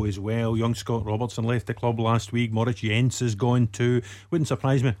to go as well. Young Scott Robertson left the club last week. Moritz Jens is gone too. Wouldn't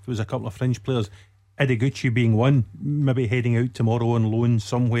surprise me if there was a couple of fringe players, Ideguchi being one, maybe heading out tomorrow on loan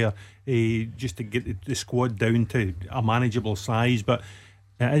somewhere, just to get the squad down to a manageable size. But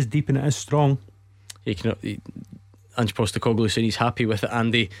it is deep and it is strong. Ange Postecoglou saying he's happy with it.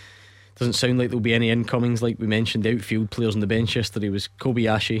 Andy, doesn't sound like there'll be any incomings. Like we mentioned, the outfield players on the bench yesterday was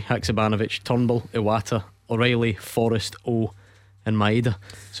Kobayashi, Haksabanovic, Turnbull, Iwata, O'Reilly, Forrest, O and Maeda.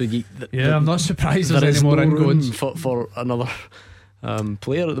 So I'm not surprised there's any more ingoings for another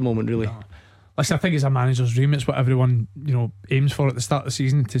player at the moment, really. No. Listen, I think it's a manager's dream. It's what everyone, you know, aims for at the start of the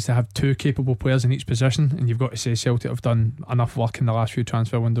season, to have two capable players in each position. And you've got to say Celtic have done enough work in the last few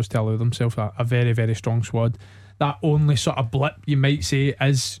transfer windows to allow themselves a very, very strong squad. That only sort of blip, you might say,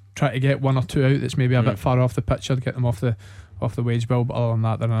 is try to get one or two out that's maybe a bit far off the pitch, or get them off the wage bill. But other than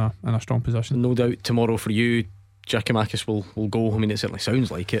that, they're in a strong position. No doubt tomorrow for you, Giakoumakis will go. I mean, it certainly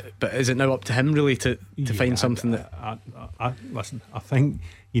sounds like it, but is it now up to him really to find something that listen, I think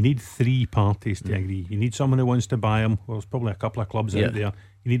You need three parties to agree. You need someone who wants to buy him. Well, there's probably a couple of clubs out there.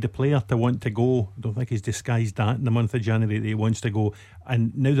 You need the player to want to go. I don't think he's disguised that in the month of January that he wants to go.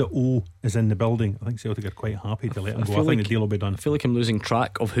 And now that O is in the building, I think Celtic are quite happy to let him go. I think the deal will be done. I feel like I'm losing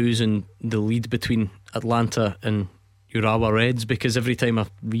track of who's in the lead between Atlanta and Urawa Reds, because every time I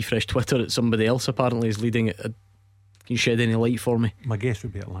refresh Twitter, it's somebody else apparently is leading it. Can you shed any light for me? My guess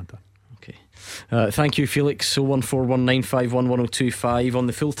would be Atlanta. Okay. Thank you, Felix. 01419511025. On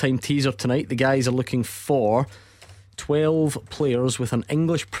the full-time teaser tonight, the guys are looking for 12 players with an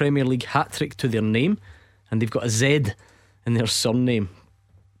English Premier League hat-trick to their name, and they've got a Z in their surname.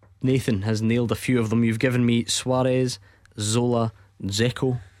 Nathan has nailed a few of them. You've given me Suarez, Zola,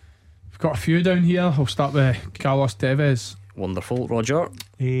 Dzeko. We've got a few down here. I'll start with Carlos Tevez. Wonderful. Roger?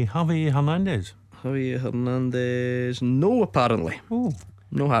 Javi Hernandez. Javi Hernandez. No, apparently. Oh,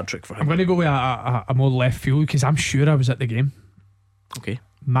 no hat-trick for him. I'm going to go with a more left field, because I'm sure I was at the game. Okay.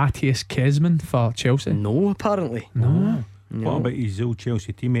 Matthias Kezman for Chelsea. No, apparently. No. What about his old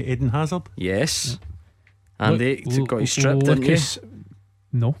Chelsea teammate Eden Hazard? Yes. And they got his stripped, didn't you?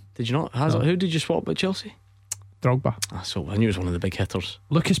 No. Did you not? Hazard. No. Who did you swap with Chelsea? Drogba. So I knew he was one of the big hitters.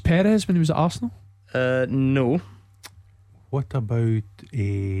 Lucas Perez when he was at Arsenal? No. What about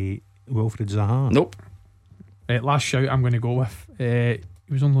Wilfred Zaha? Nope. Last shout I'm going to go with. He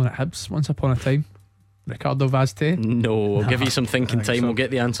was on loan at Hibs once upon a time. Ricardo Vazte. No, I'll give you some thinking time. We'll get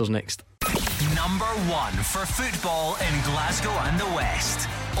the answers next. Number 1 for football in Glasgow and the West.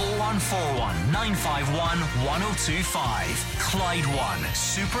 0141 951 1025. Clyde One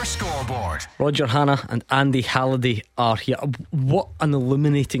Super Scoreboard. Roger Hannah and Andy Halliday are here. What an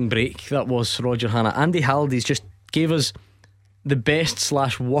illuminating break that was, Roger Hannah. Andy Halliday's just gave us the best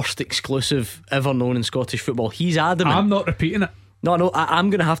 / worst exclusive ever known in Scottish football. He's adamant. I'm not repeating it. No,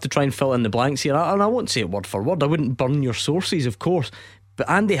 I'm going to have to try and fill in the blanks here, and I won't say it word for word. I wouldn't burn your sources, of course. But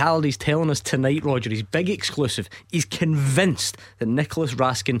Andy Halliday's telling us tonight, Roger, his big exclusive, he's convinced that Nicholas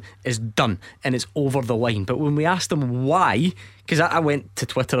Raskin is done and it's over the line. But when we asked him why, because I went to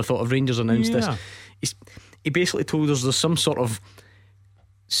Twitter, I thought if Rangers announced this, he basically told us there's some sort of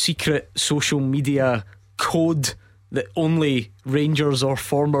secret social media code that only Rangers or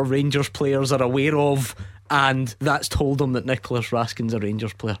former Rangers players are aware of, and that's told him that Nicholas Raskin's a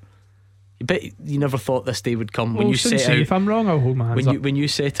Rangers player. But you never thought this day would come. When you set out, if I'm wrong, I'll hold my hands up. When you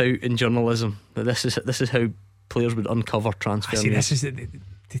set out in journalism that this is how players would uncover transfer news. This is the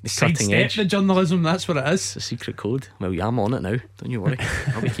cutting edge. The journalism. That's what it is. It's a secret code. Well, I'm on it now. Don't you worry.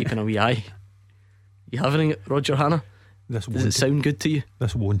 I'll be keeping a wee eye. You having it, Roger Hannah? Does it sound good to you?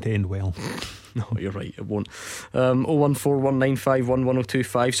 This won't end well. No, you're right, it won't.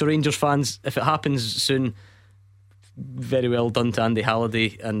 01419511025. So Rangers fans, if it happens soon, very well done to Andy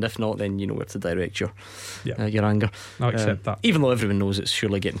Halliday, and if not, then you know where to direct your anger. I'll accept that. Even though everyone knows it's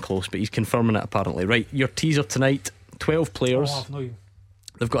surely getting close, but he's confirming it apparently. Right, your teaser tonight: 12 players.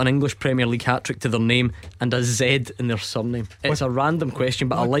 They've got an English Premier League hat-trick to their name and a Z in their surname. It's a random question,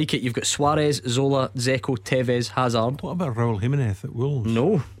 but I like it. You've got Suarez, Zola, Dzeko, Tevez, Hazard. What about Raul Jimenez at Wolves?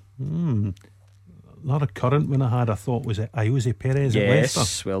 No. Another current one I thought was Ayoze Perez at Leicester.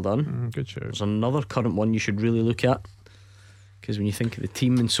 Yes, well done. Good shout. There's another current one you should really look at, because when you think of the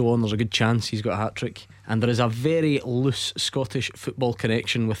team and so on, there's a good chance he's got a hat-trick. And there is a very loose Scottish football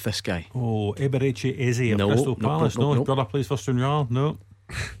connection with this guy. Oh, Eberechi Eze of Crystal Palace. No, his brother plays for Stranraer. No.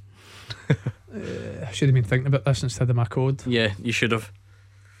 I should have been thinking about this instead of my code. Yeah, you should have.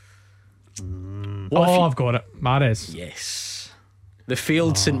 I've got it. Mahrez. Yes. The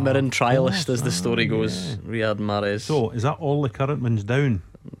failed St Mirren trialist, as the story goes. Riyad Mahrez. So, is that all the current ones down?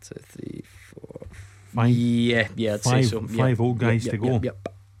 1, 2, 3, 4, 5. Yeah, I'd say so. Five old guys to go. Yep.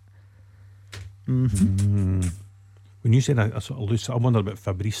 When you said a sort of loose, I wondered about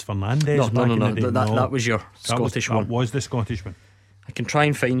Fabrice Fernandes. No. That was your Scottish one. That was the Scottish one. I can try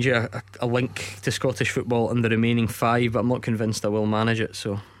and find you a link to Scottish football in the remaining 5, but I'm not convinced I will manage it.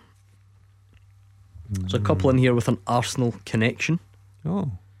 So there's a couple in here with an Arsenal connection. Oh.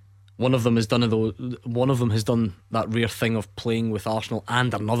 One of them has done that rare thing of playing with Arsenal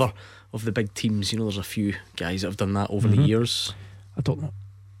and another of the big teams. You know, there's a few guys that have done that over the years. I don't know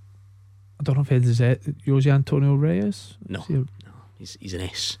if it is Jose Antonio Reyes. No, he's an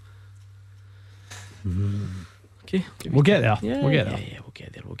S. Okay, we'll get there. We'll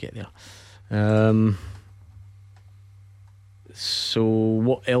get there. So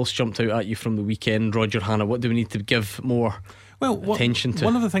what else jumped out at you from the weekend, Roger Hannah? What do we need to give more attention to?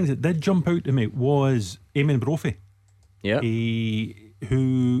 One of the things that did jump out to me was Eamon Brophy,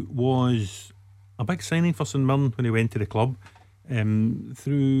 who was a big signing for St Mirren when he went to the club.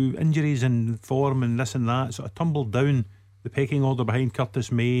 Through injuries and form and this and that, sort of tumbled down the pecking order behind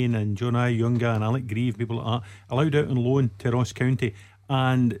Curtis Main and Jonai Yunga and Alec Grieve, people like that, allowed out on loan to Ross County,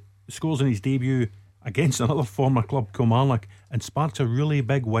 and scores in his debut against another former club, Kilmarnock, and sparks a really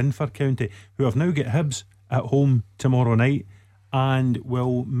big win for County, who have now got Hibs at home tomorrow night and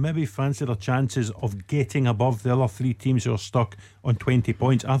will maybe fancy their chances of getting above the other three teams who are stuck on 20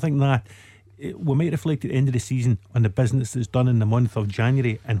 points. I think that we might reflect at the end of the season on the business that's done in the month of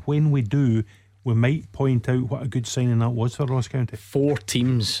January, and when we do, we might point out what a good signing that was for Ross County. 4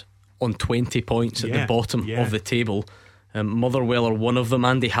 teams on 20 points at the bottom of the table. Motherwell are one of them.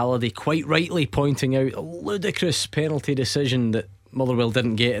 Andy Halliday quite rightly pointing out a ludicrous penalty decision that Motherwell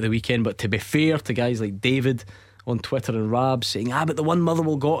didn't get at the weekend, but to be fair to guys like David on Twitter and Rab saying, but the one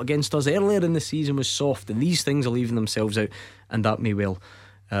Motherwell got against us earlier in the season was soft, and these things are leaving themselves out, and that may well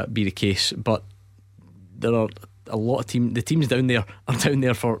be the case. But there are a lot of the teams down there are down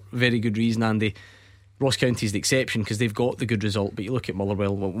there for very good reason, Andy. Ross County is the exception because they've got the good result, but you look at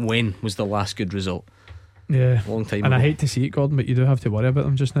Motherwell, when was the last good result? Yeah, long time and ago. I hate to see it, Gordon, but you do have to worry about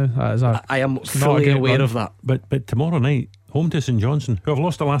them just now. I am fully aware of that. But tomorrow night, home to St Johnstone, who have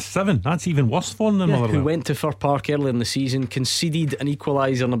lost the last 7. That's even worse for them than Motherwell, who went to Fir Park earlier in the season, conceded an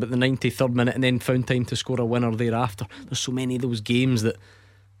equaliser in about the 93rd minute, and then found time to score a winner thereafter. There's so many of those games that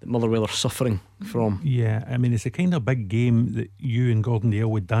Motherwell are suffering from. Yeah, I mean, it's the kind of big game that you and Gordon Dale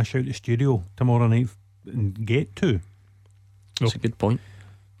would dash out the studio tomorrow night and get to. That's a good point.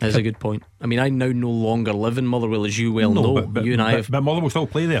 That's a good point. I mean, I now no longer live in Motherwell, as you well know. But you and I have. But Motherwell still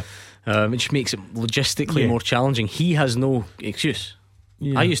play there. It just makes it logistically more challenging. He has no excuse.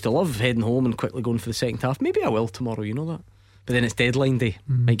 I used to love heading home and quickly going for the second half. Maybe I will tomorrow, you know that. But then it's deadline day.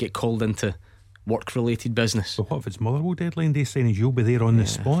 Might get called into work-related business. But what if it's Motherwell deadline day, saying you'll be there on the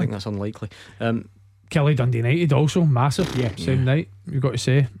spot? I think that's unlikely. Kelly Dundee United also massive. Same night, you've got to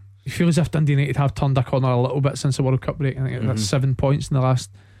say. You feel as if Dundee United have turned a corner a little bit since the World Cup break. I think that's 7 points in the last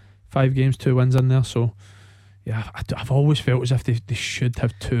 5 games, 2 wins in there. So yeah, I've always felt as if they should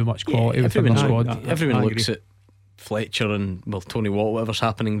have too much quality within their squad. Everyone looks at Fletcher and Tony Watt, whatever's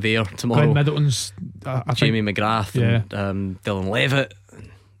happening there tomorrow. Glenn Middleton's Jamie McGrath and Dylan Levitt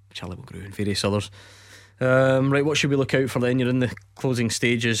and Charlie McGrew and various others. Right, what should we look out for then? You're in the closing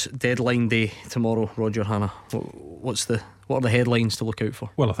stages, deadline day tomorrow, Roger Hanna. What are the headlines to look out for?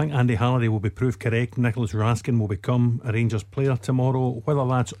 Well, I think Andy Halliday will be proved correct. Nicholas Raskin will become a Rangers player tomorrow. Whether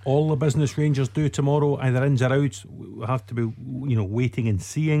that's all the business Rangers do tomorrow, either ins or outs, we'll have to be waiting and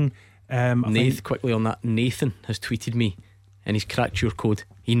seeing. Quickly on that, Nathan has tweeted me and he's cracked your code.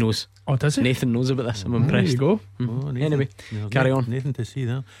 He knows. Oh, does he? Nathan knows about this. I'm impressed. There you go. Anyway, carry on. Nathan to see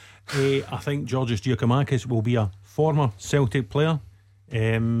that. I think Georgios Giacomakis will be a former Celtic player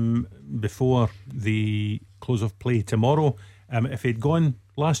before the close of play tomorrow. If he'd gone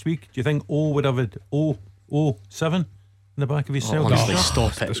last week, do you think would have had 007 in the back of his Celtic? Honestly,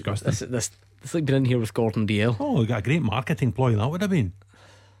 stop it. Disgusting. It's like being in here with Gordon Dale. We got a great marketing ploy that would have been.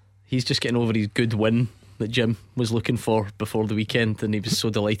 He's just getting over his good win that Jim was looking for before the weekend, and he was so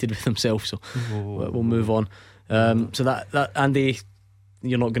delighted with himself. So we'll move on. So that Andy,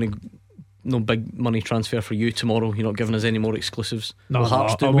 you're not going to. No big money transfer for you tomorrow. You're not giving us any more exclusives. No,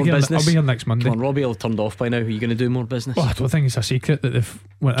 Hearts do more business. I'll be here next Monday. Come on, Robbie will have turned off by now. Are you going to do more business? Well, I don't think it's a secret that they've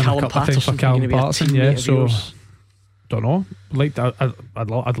went in Callum a couple of times for Callum Patterson. Yeah, so don't know.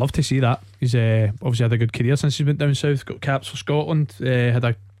 I'd love to see that. He's obviously had a good career since he's went down south. Got caps for Scotland. Had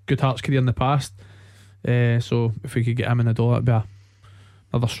a good Hearts career in the past. So if we could get him in the door, that'd be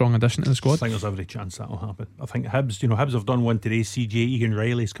another strong addition to the squad. I think there's every chance that'll happen. I think Hibs have done one today. CJ Egan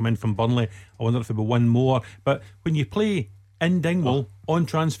Riley's come in from Burnley. I wonder if there'll be one more. But when you play in Dingwall on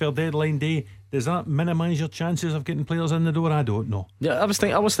transfer deadline day, does that minimise your chances of getting players in the door? I don't know. Yeah, I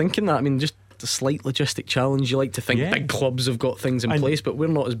was thinking that. I mean, just a slight logistic challenge. You like to think big clubs have got things in place, but we're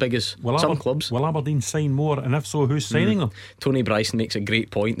not as big as some clubs. Will Aberdeen sign more? And if so, who's signing them? Tony Bryson makes a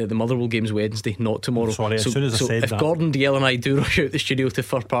great point that the Motherwell game's Wednesday, not tomorrow. Sorry, as soon as I said if that, Gordon Dale and I do rush out the studio to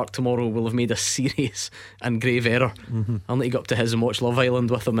Fir Park tomorrow, we'll have made a serious and grave error. I'll need to go up to his and watch Love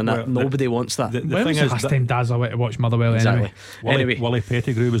Island with him, and nobody wants that. The when thing was the last time Daz went to watch Motherwell? Exactly. Anyway, Willie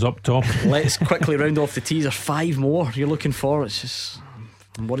Pettigrew was up top. Let's quickly round off the teaser. 5 more you're looking for. It's just,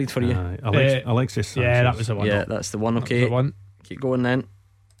 I'm worried for you. Alexis Sanchez. Yeah, that was the one. Yeah, that's the one. Okay, keep going then.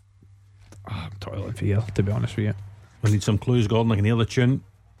 I'm toiling for you, to be honest with you. We need some clues, Gordon. I can hear the tune.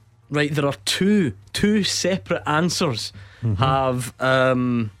 Right, there are two separate answers have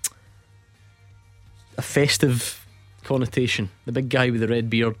a festive connotation. The big guy with the red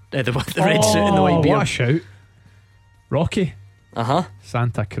beard, the red suit and the white beard. What a shout. Rocky.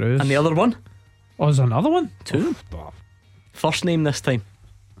 Santa Cruz. And the other one? Oh, there's another one? 2. First name this time.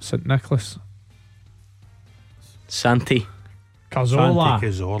 St Nicholas. Santi Cazorla. Santi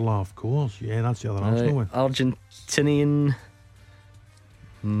Cazorla, of course. Yeah, that's the other Arsenal one. Argentinian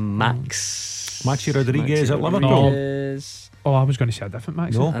Maxi Rodriguez at Liverpool. Oh, I was going to say a different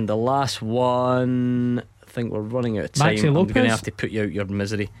Maxi. No. And the last one, I think we're running out of time. Maxi Lopez? I'm going to have to put you out your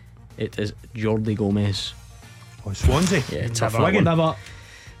misery. It is Jordi Gomez. Oh, Swansea. Yeah, tough one. Never.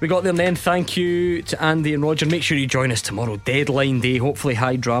 We got there then. Thank you to Andy and Roger. Make sure you join us tomorrow, deadline day. Hopefully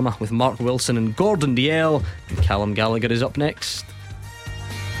high drama with Mark Wilson and Gordon Dalziel. And Callum Gallagher is up next.